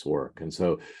make this work. And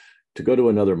so to go to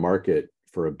another market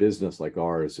for a business like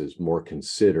ours is more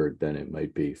considered than it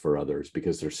might be for others,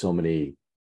 because there's so many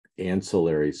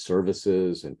ancillary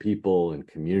services and people and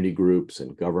community groups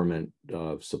and government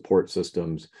support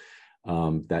systems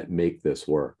that make this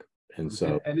work. And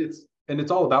so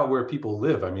it's all about where people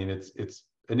live. I mean, it's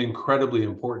an incredibly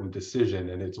important decision,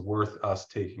 and it's worth us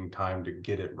taking time to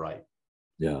get it right.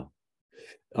 Yeah.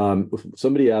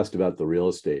 Somebody asked about the real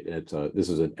estate, and this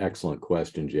is an excellent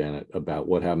question, Janet, about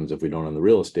what happens if we don't own the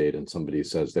real estate and somebody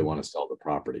says they want to sell the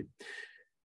property.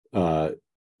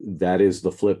 That is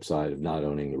the flip side of not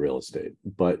owning the real estate.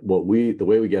 But the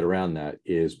way we get around that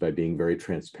is by being very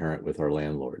transparent with our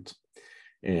landlords.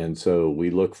 And so we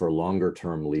look for longer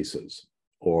term leases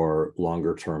or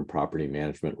longer term property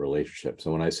management relationships.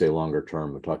 And when I say longer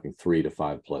term, I'm talking 3 to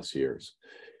 5+ years.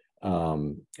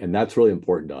 And that's really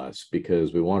important to us,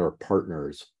 because we want our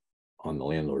partners on the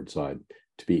landlord side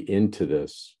to be into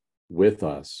this with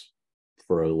us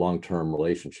for a long-term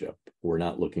relationship. We're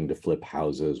not looking to flip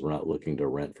houses. We're not looking to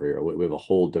rent for here. We have a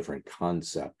whole different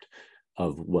concept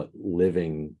of what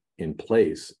living in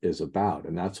place is about,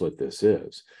 and that's what this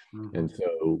is. Mm-hmm. And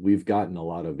so we've gotten a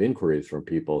lot of inquiries from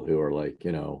people who are like,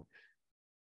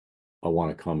 I want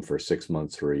to come for 6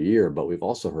 months or a year, but we've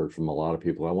also heard from a lot of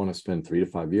people, I want to spend 3 to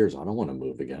 5 years. I don't want to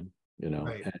move again,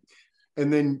 Right.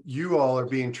 And then you all are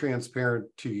being transparent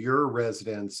to your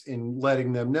residents in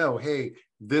letting them know, hey,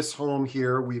 this home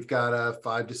here, we've got a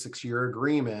 5 to 6 year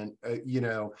agreement,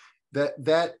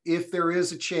 that if there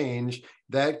is a change,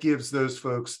 that gives those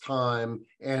folks time.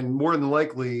 And more than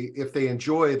likely, if they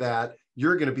enjoy that,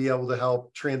 you're going to be able to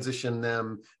help transition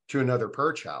them to another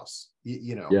Perch house,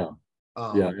 Yeah.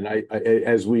 And I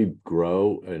as we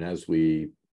grow and as we,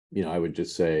 I would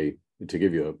just say, to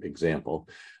give you an example,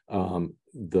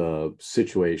 the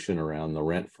situation around the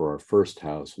rent for our first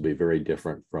house will be very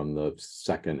different from the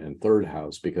second and third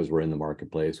house because we're in the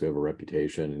marketplace, we have a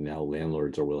reputation, and now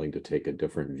landlords are willing to take a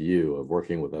different view of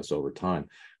working with us over time.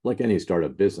 Like any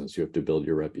startup business, you have to build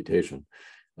your reputation.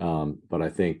 But I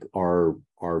think our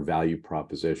value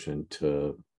proposition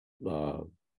to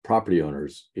property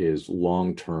owners is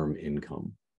long-term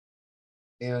income.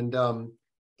 And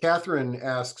Catherine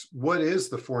asks, what is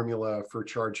the formula for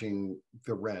charging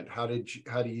the rent? How do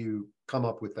you come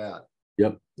up with that?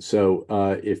 Yep. So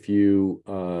if you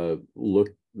look,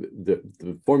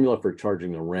 the formula for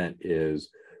charging the rent is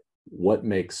what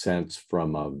makes sense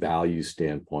from a value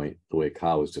standpoint, the way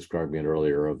Kyle was describing it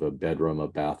earlier, of a bedroom, a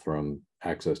bathroom,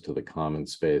 access to the common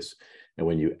space. And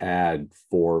when you add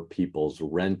 4 people's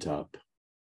rent up,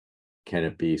 can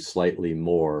it be slightly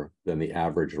more than the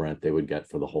average rent they would get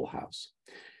for the whole house?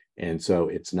 And so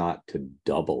it's not to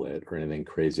double it or anything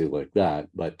crazy like that,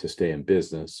 but to stay in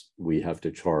business, we have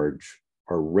to charge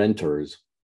our renters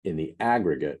in the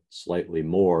aggregate slightly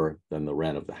more than the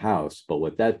rent of the house. But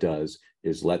what that does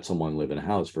is let someone live in a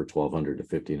house for $1,200 to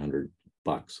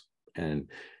 $1,500. And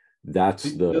that's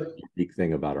the unique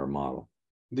thing about our model.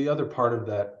 The other part of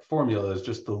that formula is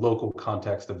just the local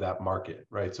context of that market,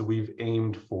 right? So we've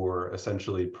aimed for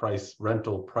essentially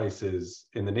rental prices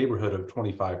in the neighborhood of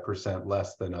 25%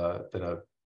 less than a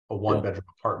one-bedroom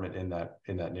apartment in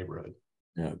that neighborhood.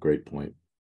 Yeah, great point.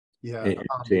 Yeah. And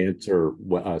to answer,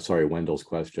 Wendell's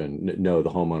question, no, the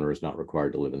homeowner is not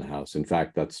required to live in the house. In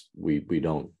fact, we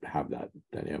don't have that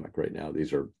dynamic right now.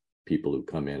 These are people who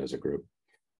come in as a group.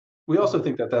 We also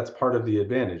think that that's part of the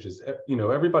advantage is,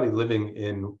 everybody living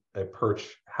in a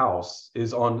Perch house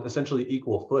is on essentially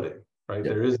equal footing, right?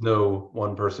 Yep. There is no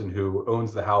one person who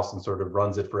owns the house and sort of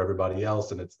runs it for everybody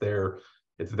else, and it's their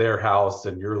house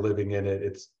and you're living in it.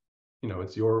 It's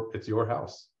your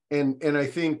house. And I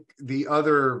think the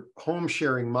other home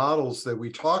sharing models that we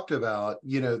talked about,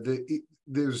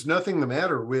 there's nothing the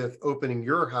matter with opening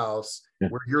your house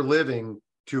where you're living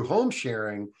to home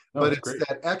sharing, but it's great.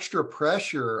 That extra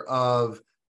pressure of,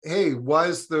 hey, why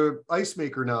is the ice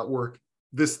maker not work?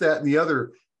 This, that, and the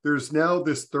other. There's now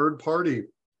this third party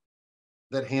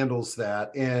that handles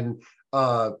that. And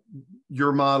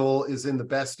your model is in the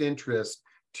best interest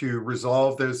to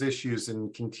resolve those issues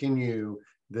and continue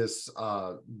this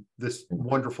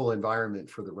wonderful environment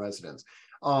for the residents.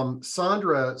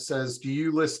 Sandra says, do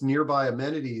you list nearby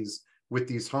amenities with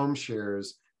these home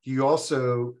shares? Do you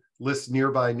also list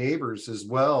nearby neighbors as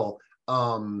well?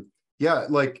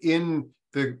 Like in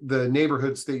the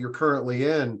neighborhoods that you're currently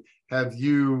in, have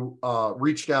you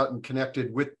reached out and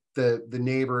connected with the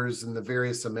neighbors and the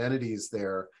various amenities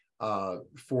there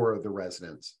for the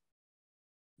residents?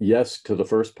 Yes, to the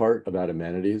first part about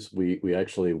amenities, we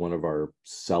actually, one of our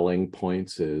selling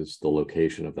points is the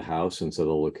location of the house. And so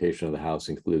the location of the house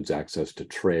includes access to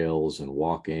trails and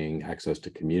walking, access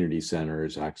to community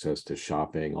centers, access to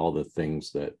shopping, all the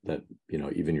things that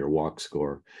even your walk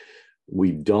score.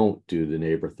 We don't do the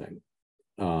neighbor thing.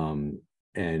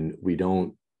 And we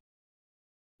don't,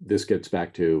 this gets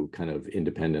back to kind of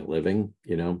independent living,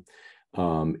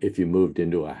 if you moved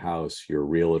into a house, your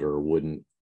realtor wouldn't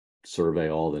survey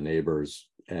all the neighbors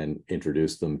and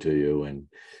introduce them to you, and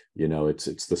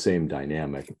it's the same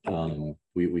dynamic.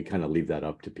 We kind of leave that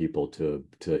up to people to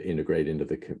integrate into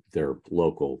their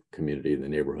local community, the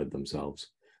neighborhood themselves.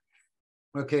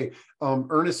 Okay,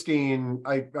 Ernestine,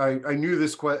 I knew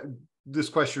this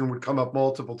question would come up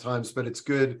multiple times, but it's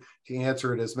good to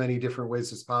answer it as many different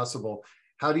ways as possible.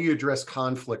 How do you address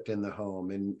conflict in the home,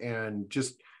 and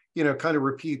just kind of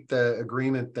repeat the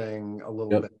agreement thing a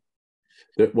little bit?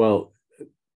 Well,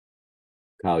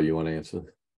 Kyle, you want to answer?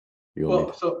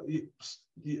 I'll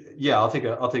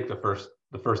take the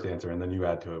first answer, and then you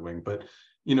add to it, Wing. But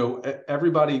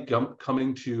everybody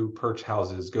coming to Perch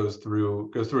houses goes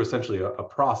through essentially a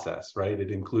process, right?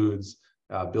 It includes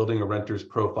building a renter's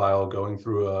profile, going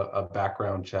through a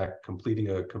background check, completing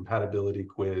a compatibility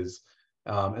quiz,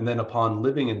 and then upon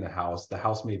living in the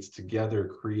housemates together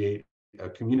create a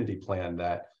community plan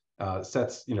that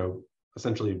sets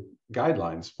essentially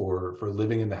guidelines for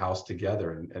living in the house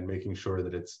together and making sure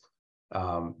that it's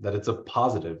a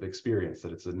positive experience,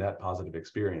 that it's a net positive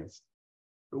experience.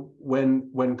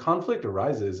 When conflict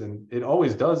arises, and it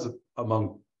always does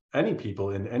among any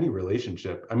people in any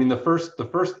relationship, I mean, the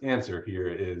first answer here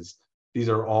is these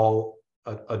are all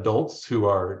adults who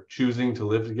are choosing to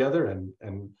live together,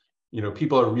 and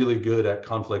people are really good at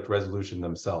conflict resolution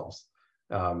themselves.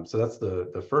 So that's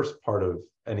the first part of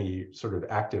any sort of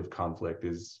active conflict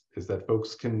is that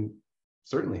folks can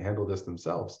certainly handle this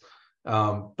themselves.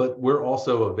 But we're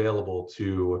also available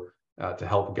to to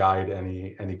help guide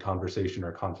any conversation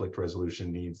or conflict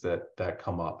resolution needs that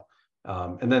come up.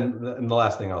 And the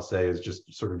last thing I'll say is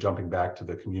just sort of jumping back to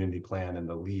the community plan and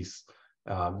the lease.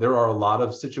 There are a lot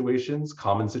of situations,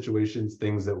 common situations,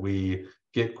 things that we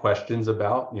get questions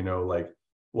about, like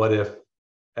what if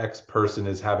X person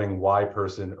is having Y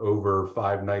person over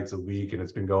 5 nights a week and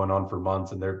it's been going on for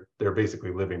months and they're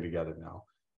basically living together now,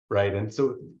 right? And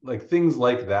so like things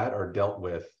like that are dealt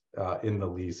with in the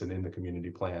lease and in the community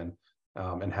plan,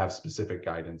 and have specific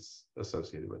guidance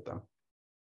associated with them.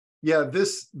 Yeah,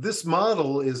 this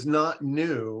model is not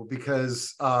new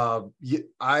because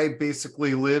I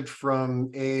basically lived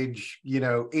from age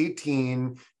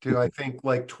 18 to I think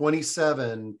like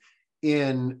 27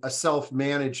 in a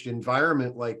self-managed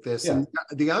environment like this. Yeah. And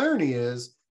the irony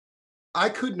is I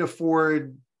couldn't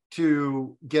afford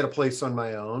to get a place on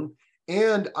my own,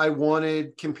 and I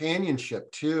wanted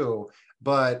companionship too.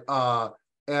 But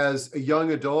as a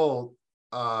young adult,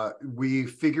 we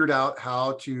figured out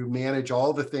how to manage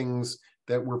all the things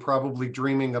that we're probably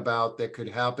dreaming about that could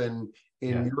happen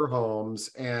in your homes.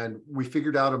 And we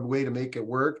figured out a way to make it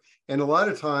work. And a lot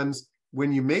of times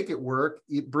when you make it work,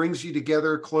 it brings you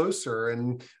together closer.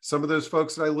 And some of those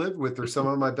folks that I lived with are some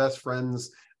of my best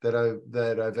friends that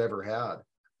I've ever had.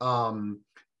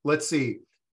 Let's see.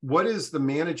 What is the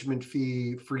management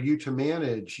fee for you to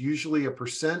manage? Usually a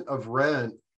 % of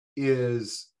rent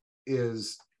is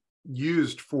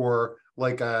used for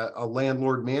like a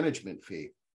landlord management fee.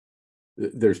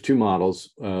 There's 2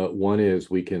 models. One is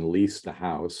we can lease the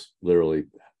house, literally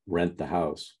rent the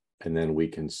house, and then we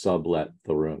can sublet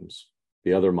the rooms.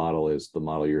 The other model is the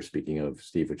model you're speaking of,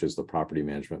 Steve, which is the property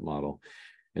management model.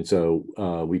 And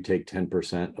so we take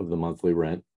 10% of the monthly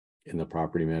rent in the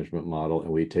property management model,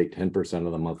 and we take 10%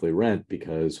 of the monthly rent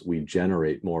because we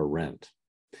generate more rent.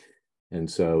 And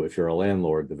so if you're a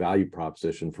landlord, the value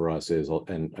proposition for us is,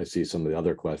 and I see some of the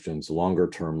other questions, longer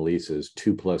term leases,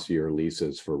 2+ year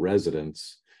leases for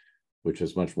residents, which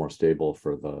is much more stable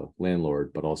for the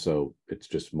landlord, but also it's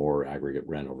just more aggregate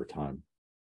rent over time.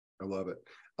 I love it.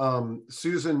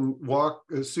 Susan,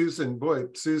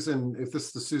 if this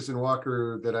is the Susan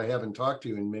Walker that I haven't talked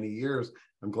to in many years,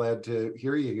 I'm glad to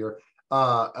hear you here.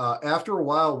 After a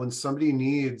while, when somebody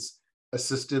needs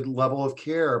assisted level of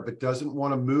care but doesn't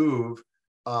want to move,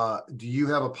 do you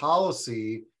have a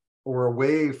policy or a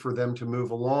way for them to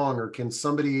move along, or can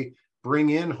somebody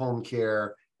bring in home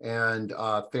care and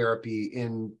therapy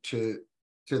into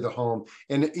the home?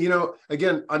 And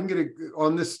again, I'm going to,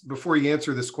 on this, before you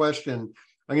answer this question,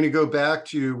 I'm going to go back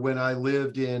to when I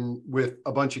lived with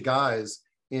a bunch of guys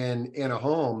in a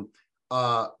home.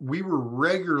 We were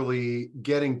regularly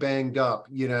getting banged up,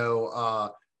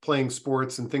 playing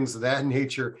sports and things of that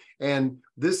nature. And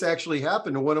this actually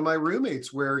happened to one of my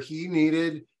roommates where he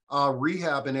needed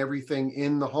rehab and everything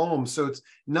in the home. So it's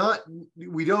not,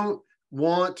 we don't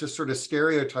want to sort of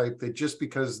stereotype that just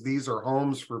because these are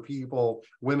homes for people,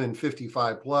 women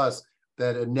 55 plus,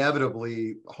 that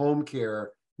inevitably home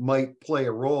care might play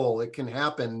a role. It can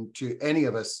happen to any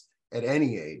of us at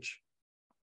any age.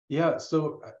 Yeah,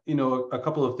 so a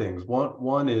couple of things.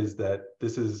 One is that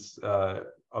this is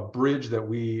a bridge that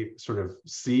we sort of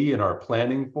see and are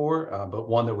planning for, but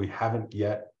one that we haven't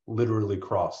yet literally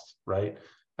crossed, right?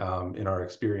 In our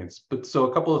experience. But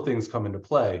so a couple of things come into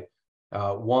play.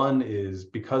 One is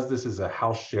because this is a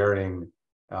house sharing,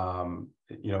 model,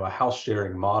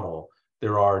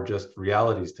 there are just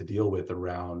realities to deal with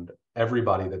around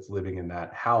everybody that's living in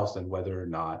that house and whether or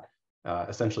not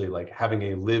essentially like having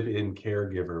a live-in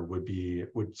caregiver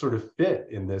would sort of fit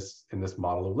in this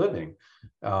model of living,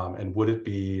 and would it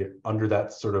be under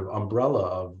that sort of umbrella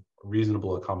of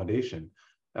reasonable accommodation?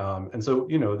 And so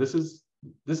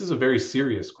this is a very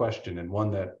serious question, and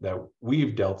one that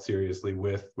we've dealt seriously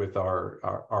with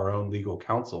our own legal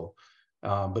counsel,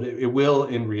 but it will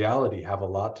in reality have a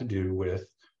lot to do with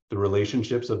the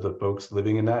relationships of the folks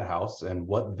living in that house and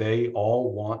what they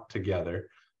all want together.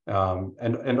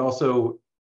 And also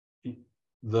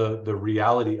the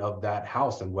reality of that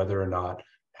house and whether or not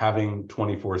having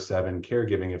 24/7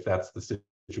 caregiving, if that's the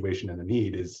situation and the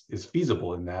need, is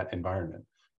feasible in that environment.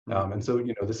 And so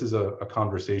this is a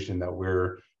conversation that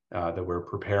we're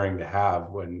preparing to have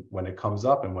when it comes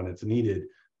up and when it's needed,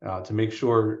 to make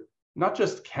sure not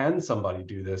just can somebody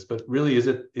do this, but really is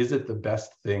it the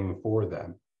best thing for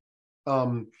them?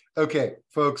 Okay,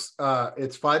 folks,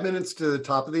 it's 5 minutes to the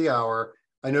top of the hour.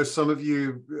 I know some of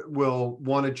you will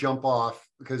want to jump off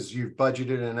because you've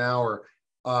budgeted an hour.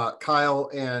 Kyle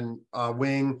and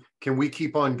Wing, can we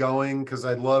keep on going? Because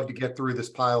I'd love to get through this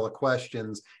pile of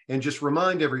questions. And just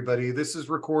remind everybody, this is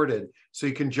recorded, so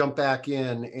you can jump back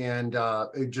in and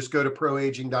just go to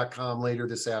proaging.com later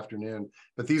this afternoon.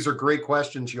 But these are great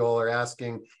questions you all are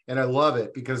asking, and I love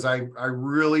it because I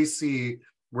really see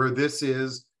where this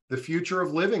is the future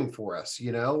of living for us.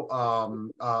 You know,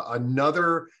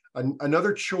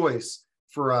 another choice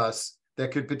for us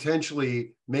that could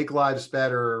potentially make lives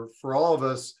better for all of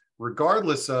us,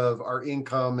 regardless of our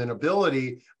income and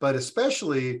ability, but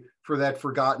especially for that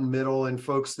forgotten middle and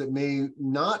folks that may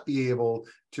not be able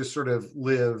to sort of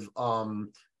live on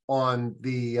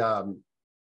the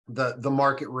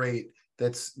market rate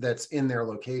that's in their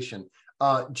location.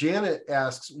 Janet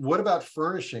asks, what about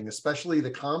furnishing, especially the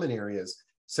common areas?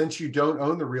 Since you don't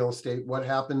own the real estate, what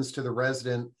happens to the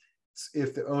resident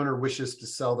if the owner wishes to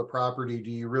sell the property?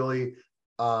 Do you really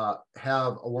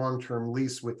have a long-term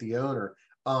lease with the owner?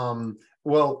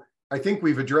 Well, I think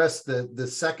we've addressed the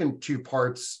second two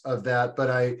parts of that, but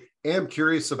I am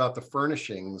curious about the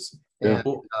furnishings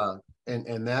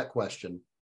and that question.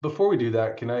 Before we do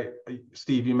that, can I,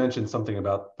 Steve, you mentioned something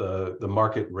about the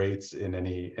market rates in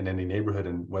any neighborhood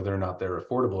and whether or not they're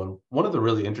affordable. And one of the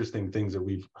really interesting things that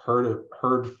we've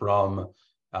heard from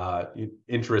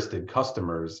interested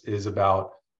customers is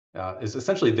about is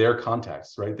essentially their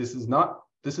context, right? This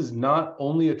is not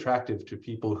only attractive to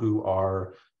people who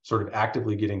are sort of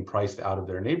actively getting priced out of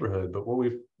their neighborhood, but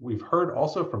what we've heard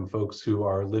also from folks who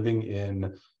are living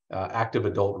in active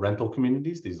adult rental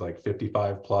communities, these like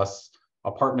 55 plus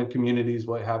apartment communities,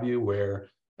 what have you, where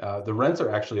the rents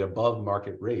are actually above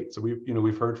market rate. So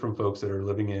we've heard from folks that are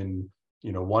living in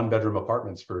 1-bedroom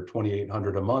apartments for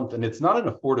 $2,800 a month, and it's not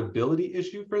an affordability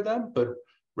issue for them, but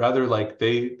rather like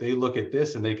they look at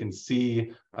this and they can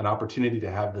see an opportunity to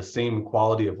have the same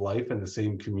quality of life and the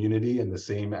same community and the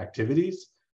same activities,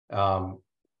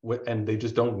 and they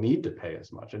just don't need to pay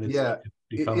as much. And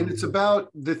it's about,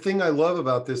 the thing I love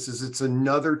about this is it's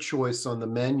another choice on the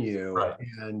menu, right?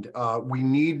 And we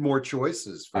need more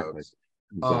choices, folks.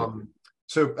 Exactly.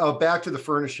 So back to the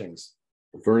furnishings.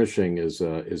 Furnishing is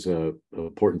a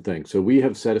important thing. So we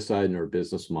have set aside in our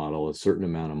business model a certain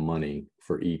amount of money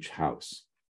for each house,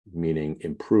 meaning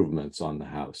improvements on the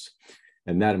house.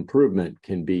 And that improvement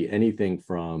can be anything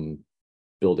from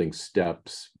building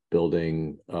steps,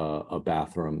 building a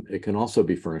bathroom. It can also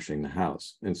be furnishing the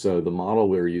house. And so the model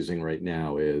we're using right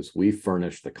now is we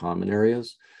furnish the common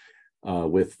areas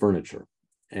with furniture,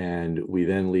 and we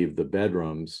then leave the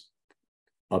bedrooms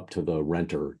up to the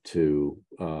renter to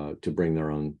bring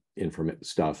their own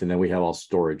stuff. And then we have all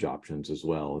storage options as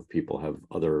well if people have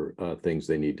other things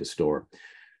they need to store.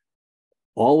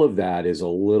 All of that is a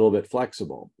little bit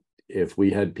flexible. If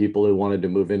we had people who wanted to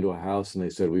move into a house and they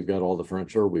said, we've got all the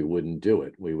furniture, we wouldn't do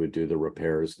it. We would do the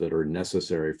repairs that are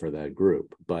necessary for that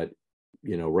group. But,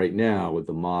 right now with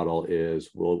the model is,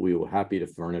 we were happy to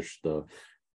furnish the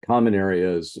common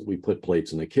areas. We put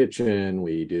plates in the kitchen.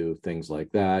 We do things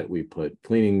like that. We put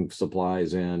cleaning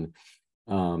supplies in,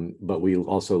 but we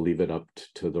also leave it up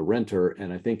to the renter.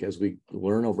 And I think as we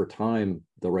learn over time,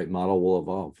 the right model will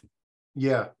evolve.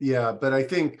 Yeah. But I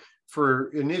think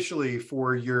initially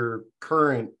for your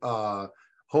current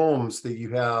homes that you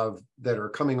have that are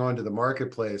coming onto the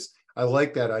marketplace, I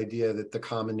like that idea that the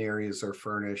common areas are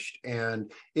furnished.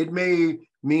 And it may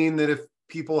mean that if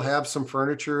people have some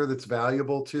furniture that's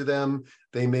valuable to them,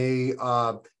 they may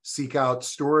seek out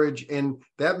storage, and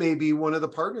that may be one of the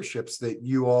partnerships that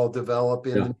you all develop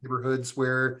in the neighborhoods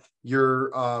where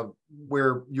you're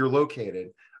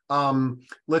located.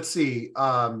 Let's see.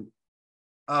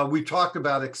 We talked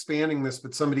about expanding this,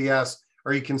 but somebody asked,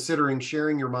 are you considering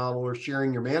sharing your model or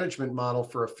sharing your management model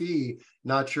for a fee?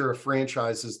 Not sure if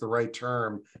franchise is the right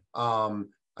term.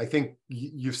 I think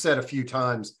you've said a few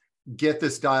times, get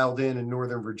this dialed in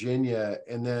Northern Virginia,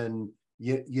 and then,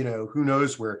 who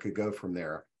knows where it could go from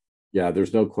there. Yeah,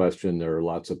 there's no question. There are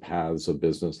lots of paths a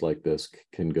business like this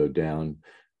can go down.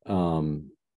 And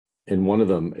one of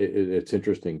them, it's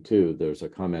interesting too, there's a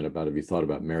comment about, have you thought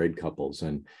about married couples?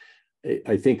 And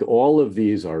I think all of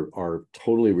these are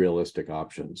totally realistic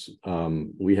options.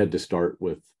 We had to start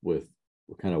with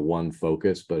kind of one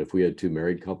focus, but if we had two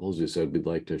married couples who said we'd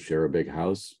like to share a big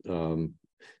house,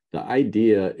 the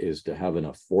idea is to have an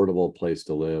affordable place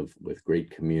to live with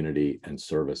great community and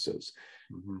services.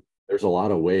 Mm-hmm. There's a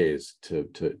lot of ways to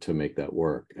make that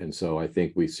work. And so I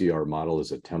think we see our model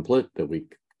as a template that we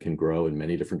can grow in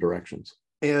many different directions.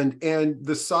 And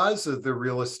the size of the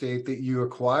real estate that you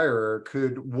acquire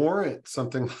could warrant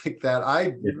something like that.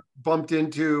 I bumped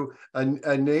into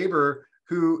a neighbor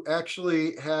who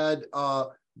actually had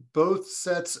both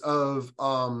sets of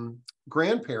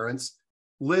grandparents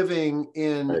living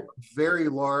in very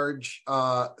large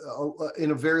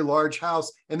in a very large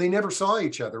house, and they never saw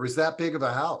each other. It was that big of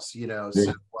a house, you know.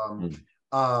 So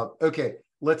okay,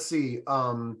 let's see.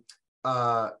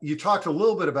 You talked a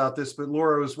little bit about this, but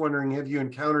Laura was wondering, have you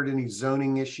encountered any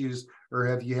zoning issues, or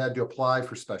have you had to apply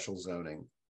for special zoning?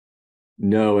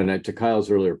 No, and to Kyle's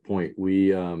earlier point,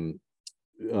 we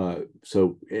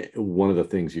so one of the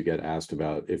things you get asked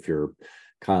about if you're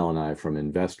Kyle and I from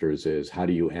investors is, how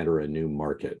do you enter a new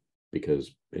market?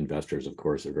 Because investors, of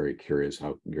course, are very curious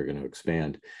how you're going to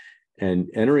expand. And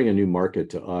entering a new market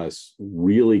to us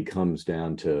really comes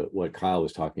down to what Kyle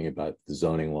was talking about, the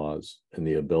zoning laws and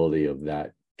the ability of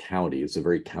that county. It's a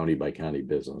very county by county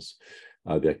business,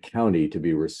 the county to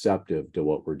be receptive to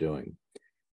what we're doing.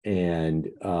 And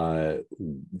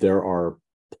there are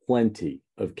plenty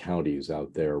of counties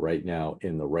out there right now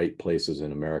in the right places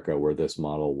in America where this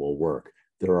model will work.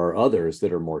 There are others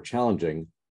that are more challenging,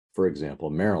 for example,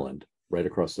 Maryland, right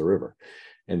across the river.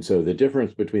 And so the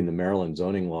difference between the Maryland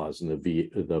zoning laws and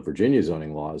the Virginia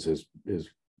zoning laws is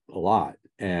a lot.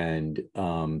 And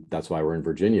that's why we're in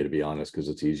Virginia, to be honest, because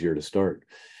it's easier to start.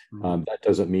 That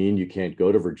doesn't mean you can't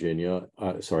go to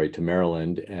to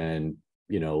Maryland and,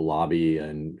 you know, lobby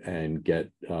and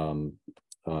get the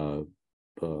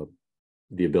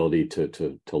ability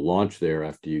to launch there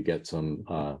after you get some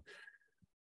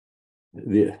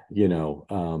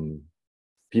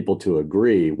people to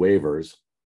agree, waivers,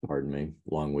 pardon me,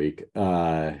 long week.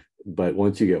 But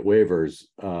once you get waivers,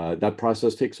 that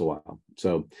process takes a while.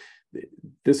 So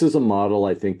this is a model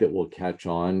I think that will catch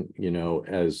on, you know,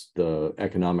 as the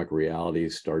economic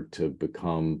realities start to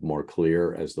become more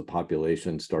clear, as the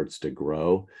population starts to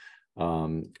grow.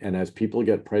 And as people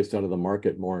get priced out of the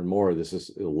market more and more, this is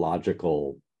a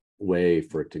logical way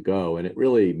for it to go. And it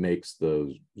really makes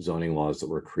those zoning laws that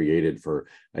were created for,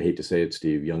 I hate to say it,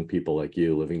 Steve, young people like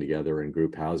you living together in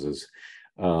group houses,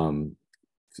 like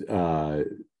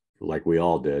we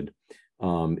all did,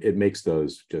 it makes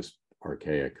those just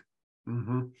archaic.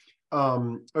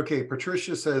 Okay,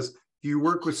 Patricia says, do you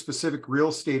work with specific real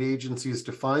estate agencies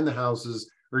to find the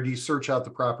houses, or do you search out the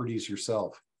properties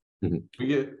yourself?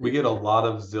 We get a lot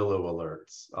of Zillow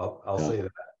alerts. I'll say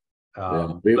that.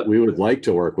 We would like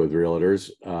to work with realtors.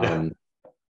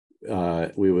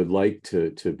 We would like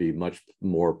to be much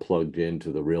more plugged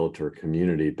into the realtor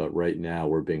community, but right now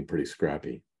we're being pretty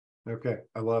scrappy. Okay,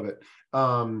 I love it.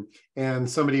 And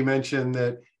somebody mentioned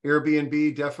that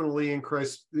Airbnb definitely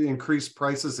increased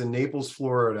prices in Naples,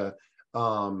 Florida.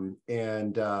 And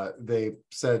they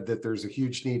said that there's a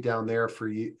huge need down there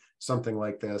for something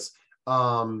like this.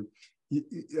 Somebody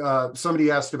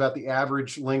asked about the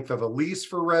average length of a lease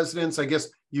for residents. I guess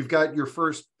you've got your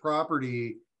first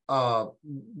property.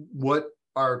 What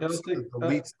are the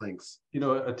lease lengths? You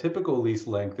know, a typical lease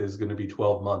length is going to be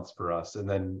 12 months for us, and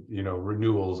then, you know,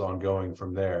 renewals ongoing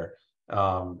from there.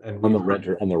 And on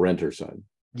the renter side.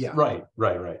 Yeah. Right.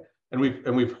 And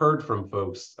we've heard from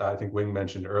folks, I think Wing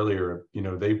mentioned earlier, you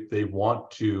know, they want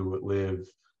to live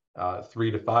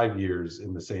 3 to 5 years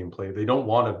in the same place. They don't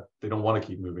want to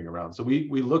keep moving around. So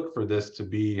we look for this to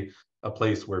be a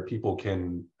place where people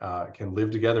can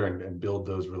live together and build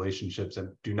those relationships and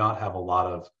do not have a lot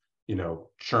of, you know,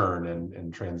 churn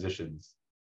and transitions.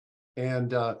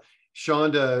 And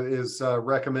Shonda is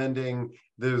recommending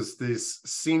these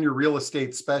senior real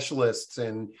estate specialists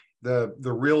and the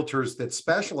realtors that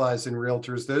specialize in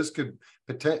realtors. Those could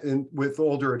with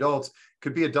older adults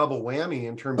could be a double whammy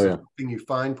in terms of helping you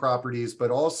find properties,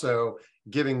 but also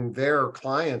giving their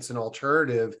clients an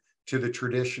alternative to the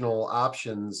traditional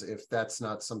options if that's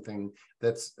not something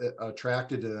that's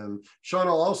attracted to them. Shauna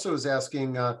also is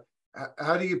asking,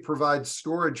 how do you provide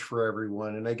storage for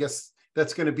everyone? And I guess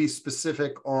that's going to be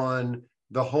specific on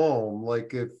the home.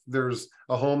 Like if there's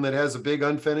a home that has a big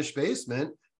unfinished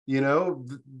basement, you know,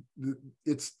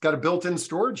 it's got a built-in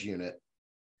storage unit.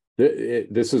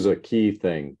 This is a key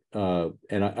thing. And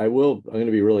I'm going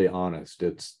to be really honest.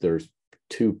 There's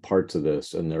two parts of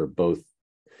this, and they're both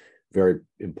very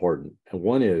important. And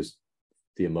one is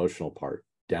the emotional part,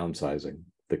 downsizing,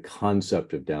 the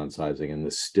concept of downsizing and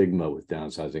the stigma with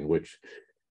downsizing, which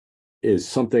is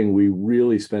something we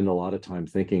really spend a lot of time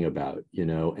thinking about, you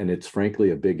know, and it's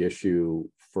frankly a big issue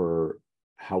for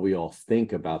how we all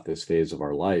think about this phase of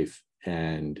our life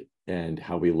and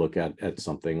how we look at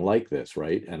something like this,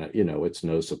 right? And, you know, it's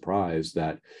no surprise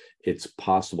that it's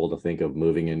possible to think of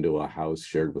moving into a house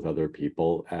shared with other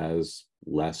people as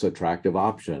less attractive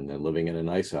option than living in a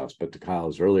nice house. But to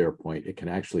Kyle's earlier point, it can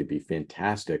actually be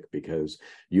fantastic because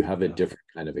you have a different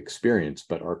kind of experience,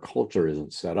 but our culture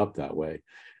isn't set up that way.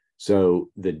 So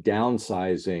the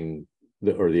downsizing,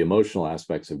 or the emotional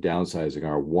aspects of downsizing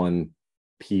are one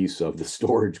piece of the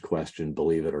storage question,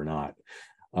 believe it or not.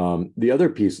 The other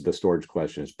piece of the storage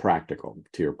question is practical,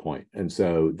 to your point. And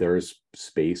so there's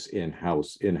space in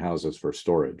houses for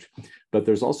storage, but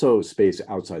there's also space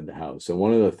outside the house. And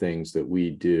one of the things that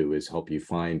we do is help you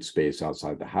find space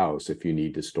outside the house if you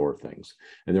need to store things.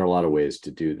 And there are a lot of ways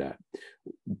to do that.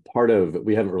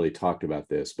 We haven't really talked about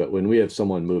this, but when we have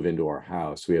someone move into our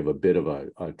house, we have a bit of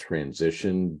a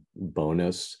transition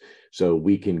bonus. So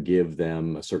we can give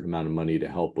them a certain amount of money to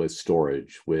help with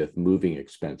storage, with moving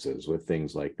expenses, with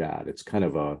things like that. It's kind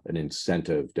of an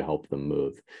incentive to help them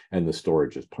move. And the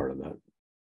storage is part of that.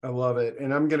 I love it.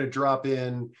 And I'm going to drop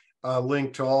in a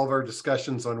link to all of our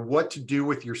discussions on what to do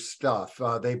with your stuff.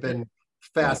 They've been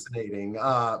fascinating,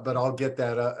 but I'll get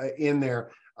that in there.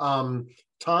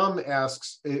 Tom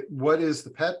asks, what is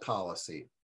the pet policy?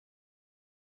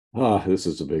 This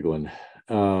is a big one.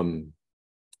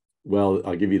 Well,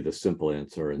 I'll give you the simple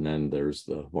answer, and then there's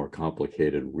the more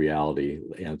complicated reality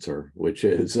answer, which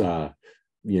is,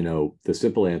 the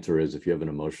simple answer is if you have an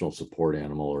emotional support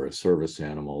animal or a service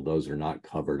animal, those are not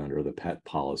covered under the pet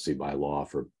policy by law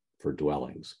for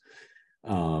dwellings.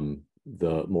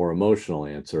 The more emotional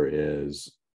answer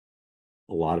is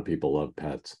a lot of people love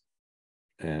pets,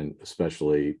 and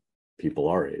especially people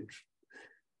our age.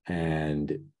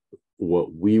 And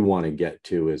what we want to get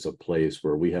to is a place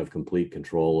where we have complete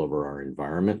control over our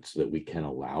environment so that we can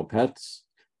allow pets,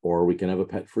 or we can have a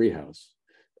pet-free house.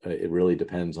 It really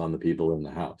depends on the people in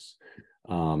the house.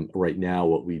 Right now,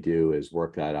 what we do is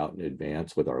work that out in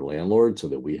advance with our landlord so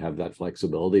that we have that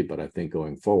flexibility. But I think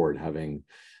going forward, having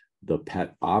the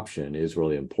pet option is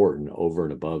really important over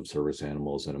and above service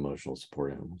animals and emotional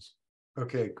support animals.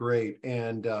 Okay, great.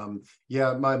 And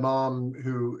my mom,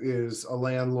 who is a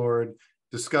landlord,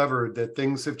 discovered that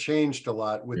things have changed a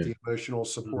lot with the emotional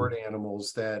support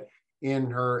animals, that in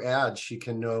her ads, she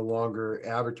can no longer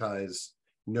advertise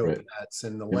pets.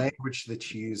 And the language that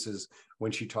she uses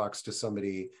when she talks to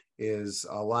somebody is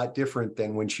a lot different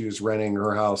than when she was renting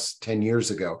her house 10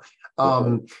 years ago.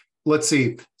 Let's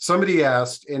see. Somebody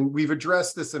asked, and we've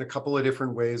addressed this in a couple of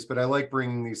different ways, but I like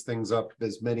bringing these things up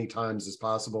as many times as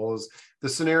possible, is the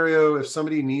scenario if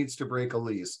somebody needs to break a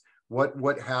lease,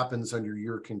 what happens under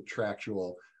your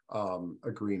contractual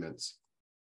agreements?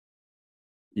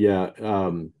 Yeah,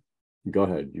 go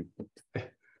ahead.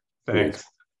 Thanks.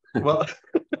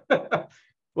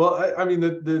 Well, I mean,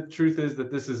 the truth is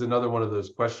that this is another one of those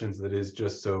questions that is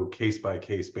just so case by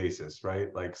case basis, right?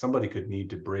 Like somebody could need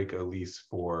to break a lease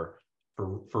for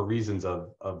reasons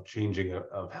of changing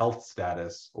of health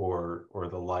status or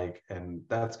the like, and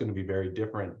that's going to be very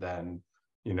different than,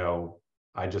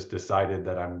 I just decided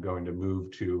that I'm going to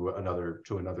move to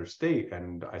another state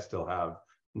and I still have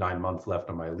 9 months left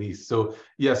on my lease. So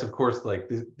yes, of course,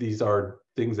 like these are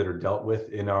things that are dealt with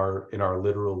in our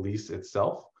literal lease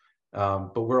itself.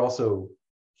 But we're also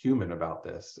human about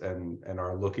this and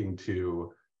are looking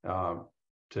to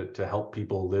help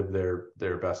people live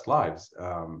their best lives.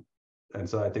 And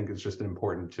so I think it's just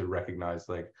important to recognize,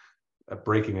 like,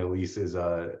 breaking a lease is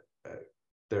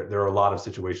there are a lot of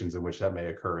situations in which that may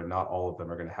occur, and not all of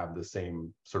them are going to have the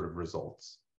same sort of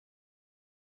results.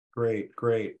 Great.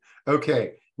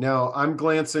 Okay, now I'm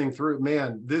glancing through.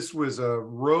 Man, this was a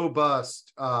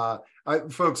robust.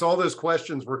 Folks, all those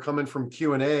questions were coming from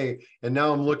Q&A, and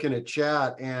now I'm looking at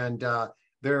chat, and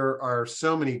there are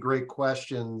so many great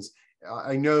questions.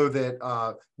 I know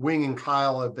that Wing and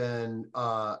Kyle have been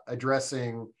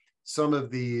addressing some of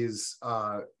these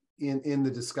in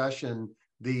the discussion.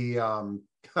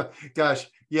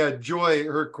 Joy,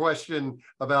 her question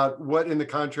about what in the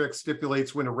contract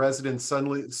stipulates when a resident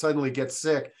suddenly gets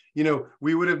sick.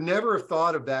 We would have never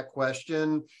thought of that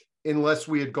question unless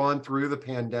we had gone through the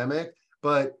pandemic.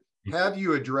 But have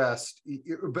you addressed,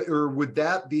 or would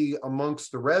that be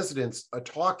amongst the residents a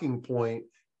talking point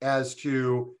as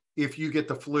to, if you get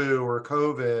the flu or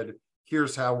COVID,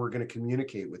 here's how we're going to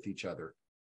communicate with each other?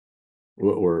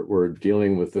 We're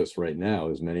dealing with this right now,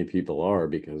 as many people are,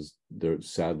 because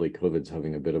sadly COVID's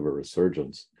having a bit of a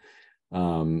resurgence.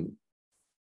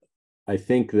 I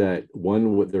think that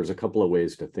there's a couple of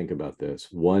ways to think about this.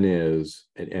 One is,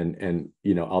 and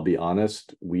I'll be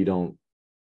honest, I'm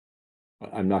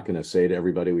not going to say to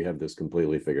everybody we have this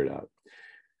completely figured out,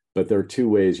 but there are two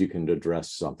ways you can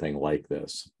address something like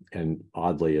this. And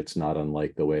oddly, it's not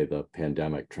unlike the way the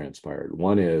pandemic transpired.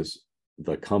 One is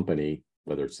the company,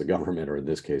 whether it's the government or in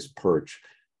this case, Perch,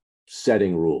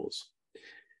 setting rules.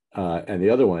 And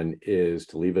the other one is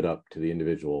to leave it up to the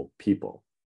individual people.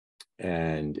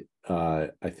 And I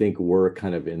think we're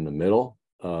kind of in the middle.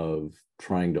 of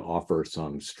trying to offer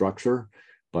some structure,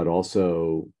 but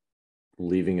also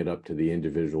leaving it up to the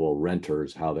individual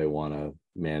renters how they want to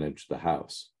manage the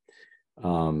house.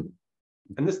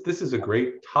 And this is a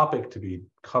great topic to be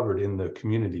covered in the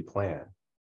community plan.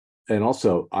 And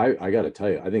also, I got to tell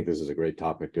you, I think this is a great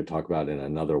topic to talk about in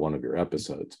another one of your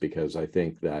episodes, because I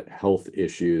think that health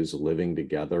issues, living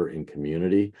together in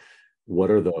community, what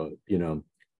are the,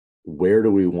 where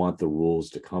do we want the rules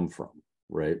to come from,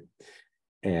 right?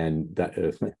 And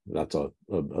that's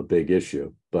a big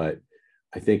issue. But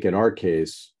I think in our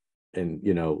case, and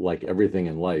like everything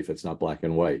in life, it's not black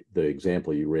and white. The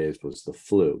example you raised was the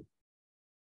flu.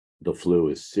 The flu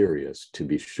is serious, to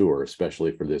be sure,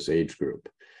 especially for this age group.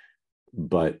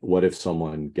 But what if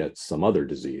someone gets some other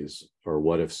disease, or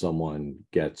what if someone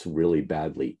gets really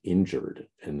badly injured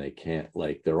and they can't,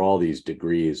 like, there are all these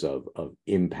degrees of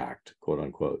impact, quote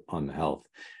unquote, on the health.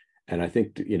 And I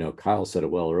think, Kyle said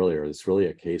it well earlier, it's really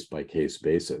a case by case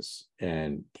basis.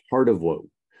 And part of what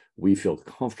we feel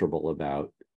comfortable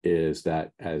about is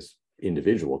that as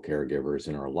individual caregivers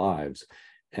in our lives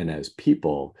and as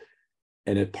people,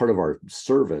 and as part of our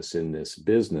service in this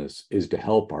business is to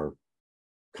help our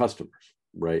customers,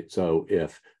 right? So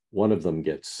if one of them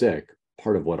gets sick,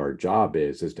 part of what our job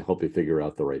is to help you figure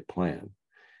out the right plan.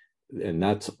 And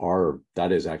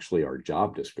that is actually our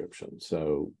job description.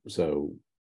 So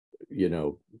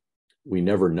we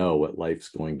never know what life's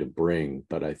going to bring,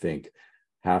 but I think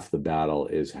half the battle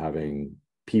is having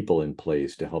people in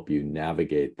place to help you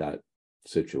navigate that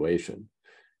situation.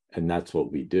 And that's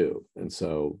what we do. And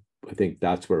so I think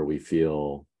that's where we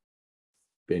feel,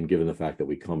 and given the fact that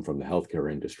we come from the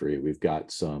healthcare industry, we've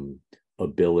got some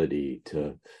ability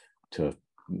to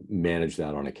manage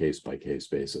that on a case-by-case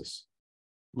basis.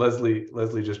 Leslie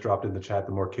just dropped in the chat,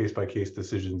 the more case-by-case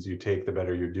decisions you take, the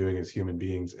better you're doing as human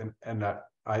beings. And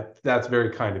that's very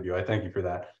kind of you. I thank you for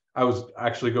that. I was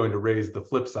actually going to raise the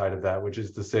flip side of that, which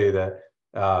is to say that,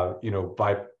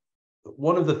 by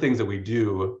one of the things that we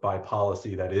do by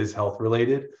policy that is health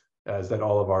related is that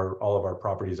all of our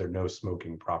properties are no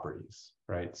smoking properties,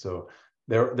 right? So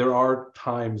there are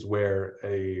times where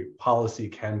a policy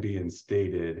can be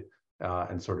instated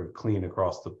and sort of clean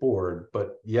across the board.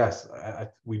 But yes,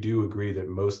 we do agree that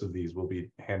most of these will be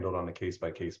handled on a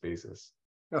case-by-case basis.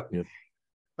 Yeah.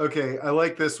 Okay, I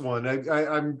like this one.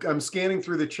 I'm scanning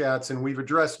through the chats, and we've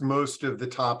addressed most of the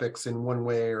topics in one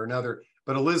way or another.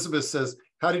 But Elizabeth says,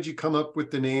 how did you come up with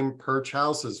the name Perch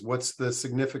Houses? What's the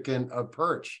significance of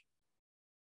Perch?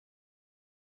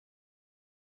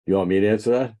 You want me to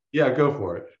answer that? Yeah, go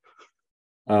for it.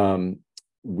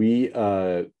 We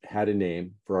had a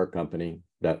name for our company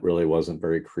that really wasn't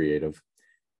very creative.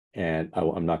 And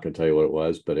I'm not going to tell you what it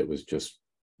was, but it was just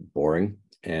boring.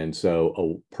 And so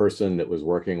a person that was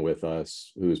working with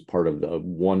us, who's part of a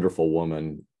wonderful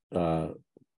woman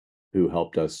who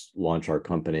helped us launch our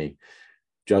company,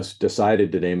 just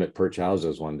decided to name it Perch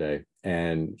Houses one day.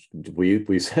 And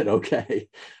we said, okay.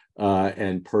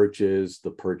 And perch is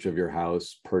the perch of your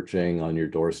house, perching on your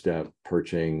doorstep,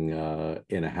 perching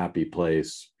in a happy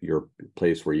place, your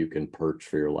place where you can perch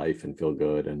for your life and feel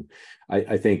good. And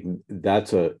I think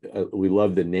that's we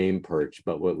love the name Perch,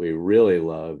 but what we really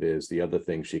love is the other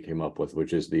thing she came up with,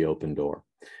 which is the open door.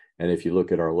 And if you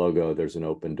look at our logo, there's an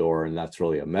open door, and that's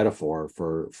really a metaphor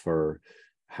for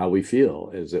how we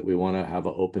feel, is that we want to have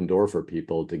an open door for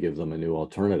people to give them a new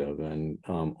alternative. And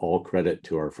all credit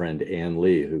to our friend Ann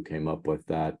Lee, who came up with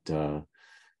that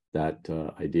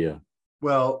idea.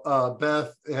 Well,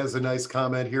 Beth has a nice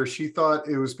comment here. She thought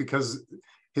it was because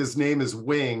his name is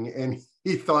Wing, and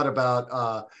he thought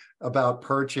about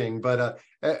perching. But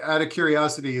out of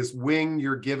curiosity, is Wing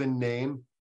your given name?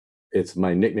 It's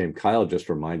my nickname. Kyle just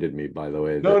reminded me, by the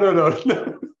way.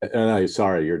 No.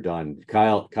 Sorry, you're done.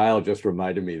 Kyle just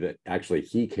reminded me that actually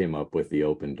he came up with the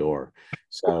open door.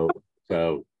 So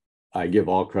I give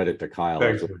all credit to Kyle.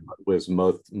 Thanks. Was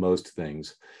most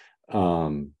things.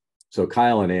 So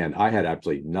Kyle and Ann, I had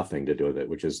absolutely nothing to do with it,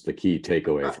 which is the key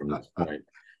takeaway from this point.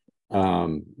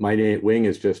 My name Wing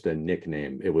is just a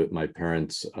nickname. My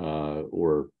parents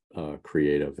were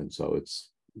creative, and so it's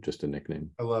just a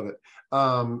nickname. I love it.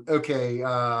 Okay.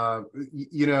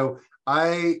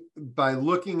 By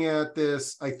looking at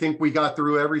this, I think we got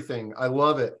through everything. I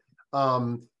love it.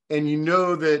 And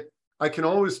that I can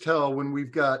always tell when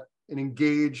we've got an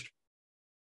engaged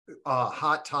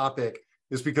hot topic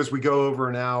is because we go over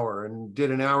an hour, and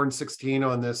did an hour and 16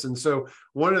 on this. And so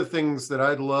one of the things that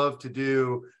I'd love to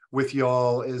do with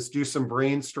y'all is do some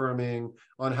brainstorming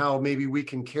on how maybe we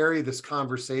can carry this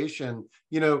conversation.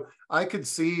 I could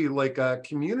see like a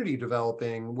community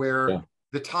developing where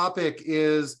the topic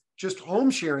is just home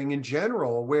sharing in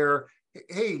general, where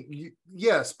hey,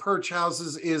 yes, Perch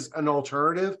houses is an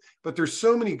alternative, but there's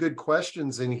so many good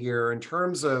questions in here in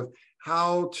terms of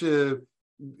how to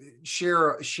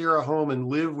share a home and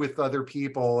live with other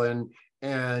people and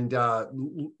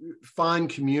find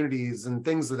communities and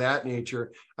things of that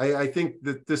nature. I think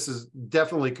that this is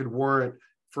definitely could warrant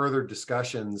further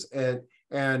discussions.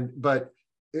 But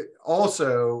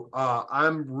also,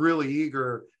 I'm really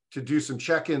eager to do some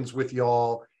check-ins with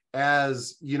y'all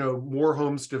as more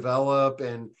homes develop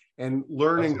and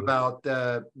learning Absolutely. about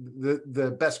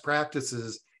the best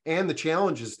practices and the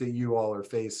challenges that you all are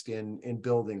faced in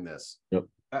building this. Yep.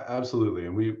 Absolutely,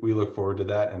 and we look forward to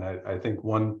that. And I think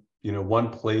one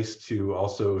place to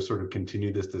also sort of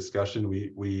continue this discussion,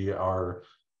 we are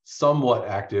somewhat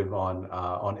active on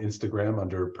Instagram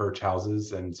under Perch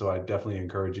Houses, and so I definitely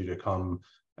encourage you to come,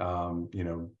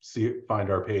 find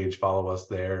our page, follow us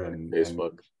there, and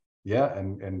Facebook.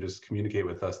 And just communicate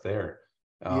with us there.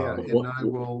 Yeah, and I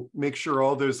will make sure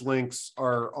all those links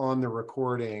are on the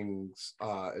recordings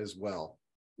as well.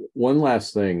 One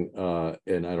last thing,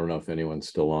 and I don't know if anyone's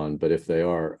still on, but if they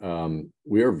are,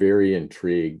 we are very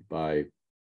intrigued by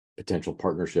potential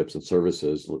partnerships and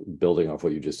services, building off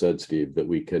what you just said, Steve, that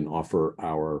we can offer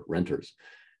our renters.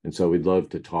 And so we'd love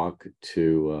to talk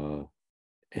to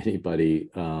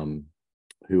anybody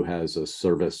who has a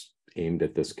service aimed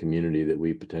at this community that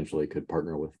we potentially could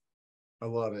partner with. I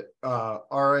love it.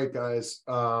 All right, guys.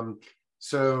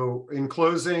 So in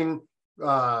closing,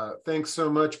 thanks so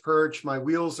much, Perch. My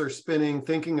wheels are spinning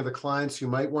thinking of the clients who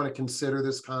might want to consider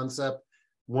this concept.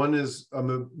 One is a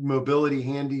mobility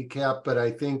handicap, but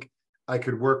I think I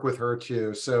could work with her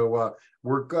too. So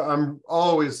I'm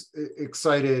always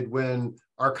excited when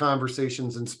our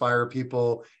conversations inspire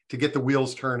people to get the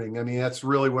wheels turning. I mean, that's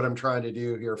really what I'm trying to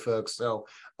do here, folks. So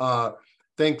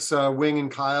thanks, Wing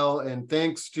and Kyle, and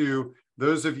thanks to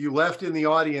those of you left in the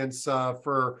audience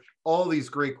for all these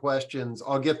great questions.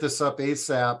 I'll get this up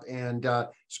ASAP and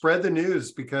spread the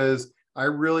news, because I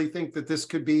really think that this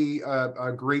could be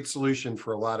a great solution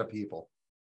for a lot of people.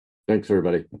 Thanks,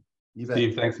 everybody. You bet.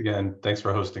 Steve, thanks again. Thanks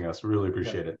for hosting us. We really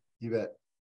appreciate it. You bet.